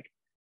 But like,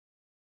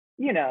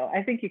 you know,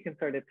 I think you can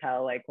sort of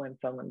tell like when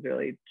someone's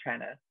really trying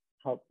to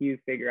help you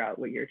figure out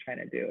what you're trying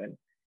to do. And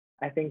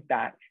I think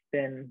that's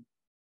been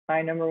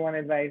my number one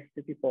advice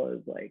to people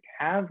is like,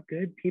 have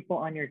good people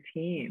on your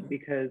team,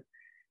 because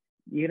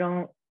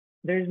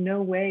there's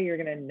no way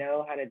you're going to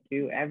know how to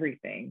do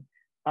everything.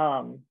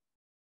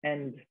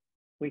 And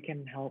we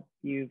can help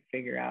you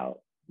figure out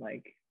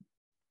like,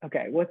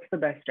 okay, what's the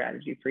best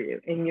strategy for you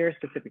in your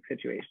specific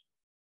situation?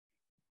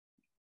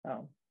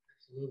 Oh,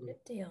 Good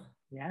deal.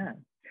 Yeah.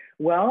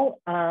 Well,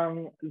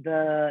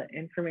 the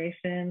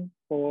information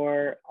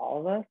for all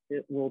of us,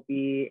 it will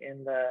be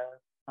in the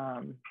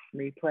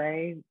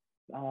replay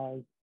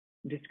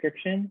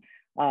description.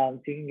 So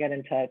you can get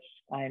in touch.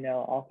 I know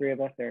all three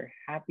of us are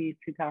happy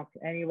to talk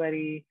to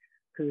anybody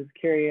who's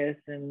curious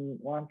and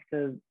wants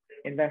to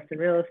invest in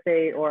real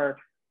estate or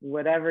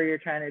whatever you're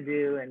trying to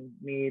do and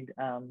need,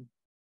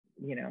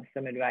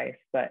 some advice.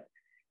 But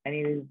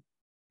any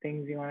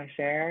things you want to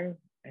share?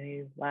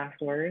 Any last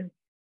words?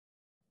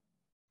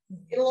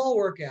 It'll all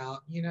work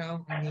out,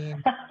 I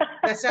mean,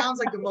 that sounds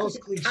like the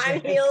most cliche.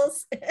 Time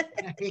heals.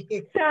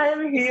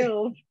 Time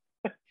heals.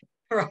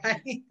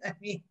 Right? I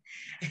mean,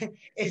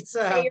 it's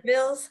Pay your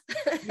bills.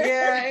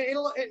 yeah, it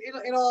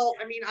all.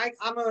 I mean,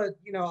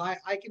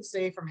 I can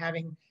say from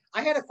having,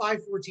 I had a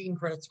 514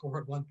 credit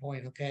score at one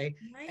point, okay,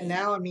 Nice. and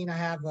now I mean I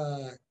have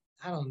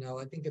I don't know,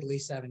 I think at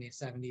least 70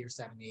 or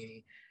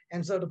 780,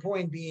 and so the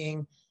point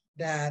being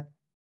that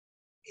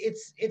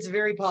it's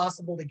very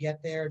possible to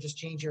get there. Just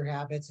change your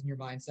habits and your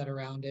mindset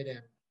around it,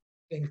 and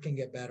things can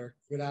get better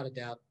without a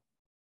doubt.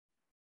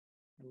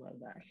 I love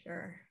that.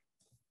 Sure.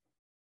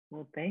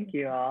 Well, thank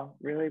you all.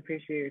 Really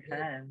appreciate your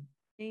time.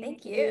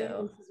 Thank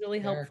you. This is really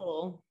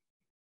helpful.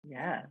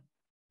 Yeah.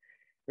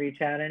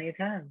 Reach out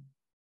anytime.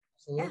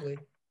 Absolutely.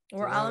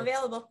 We're all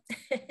available.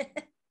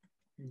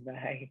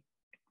 Bye.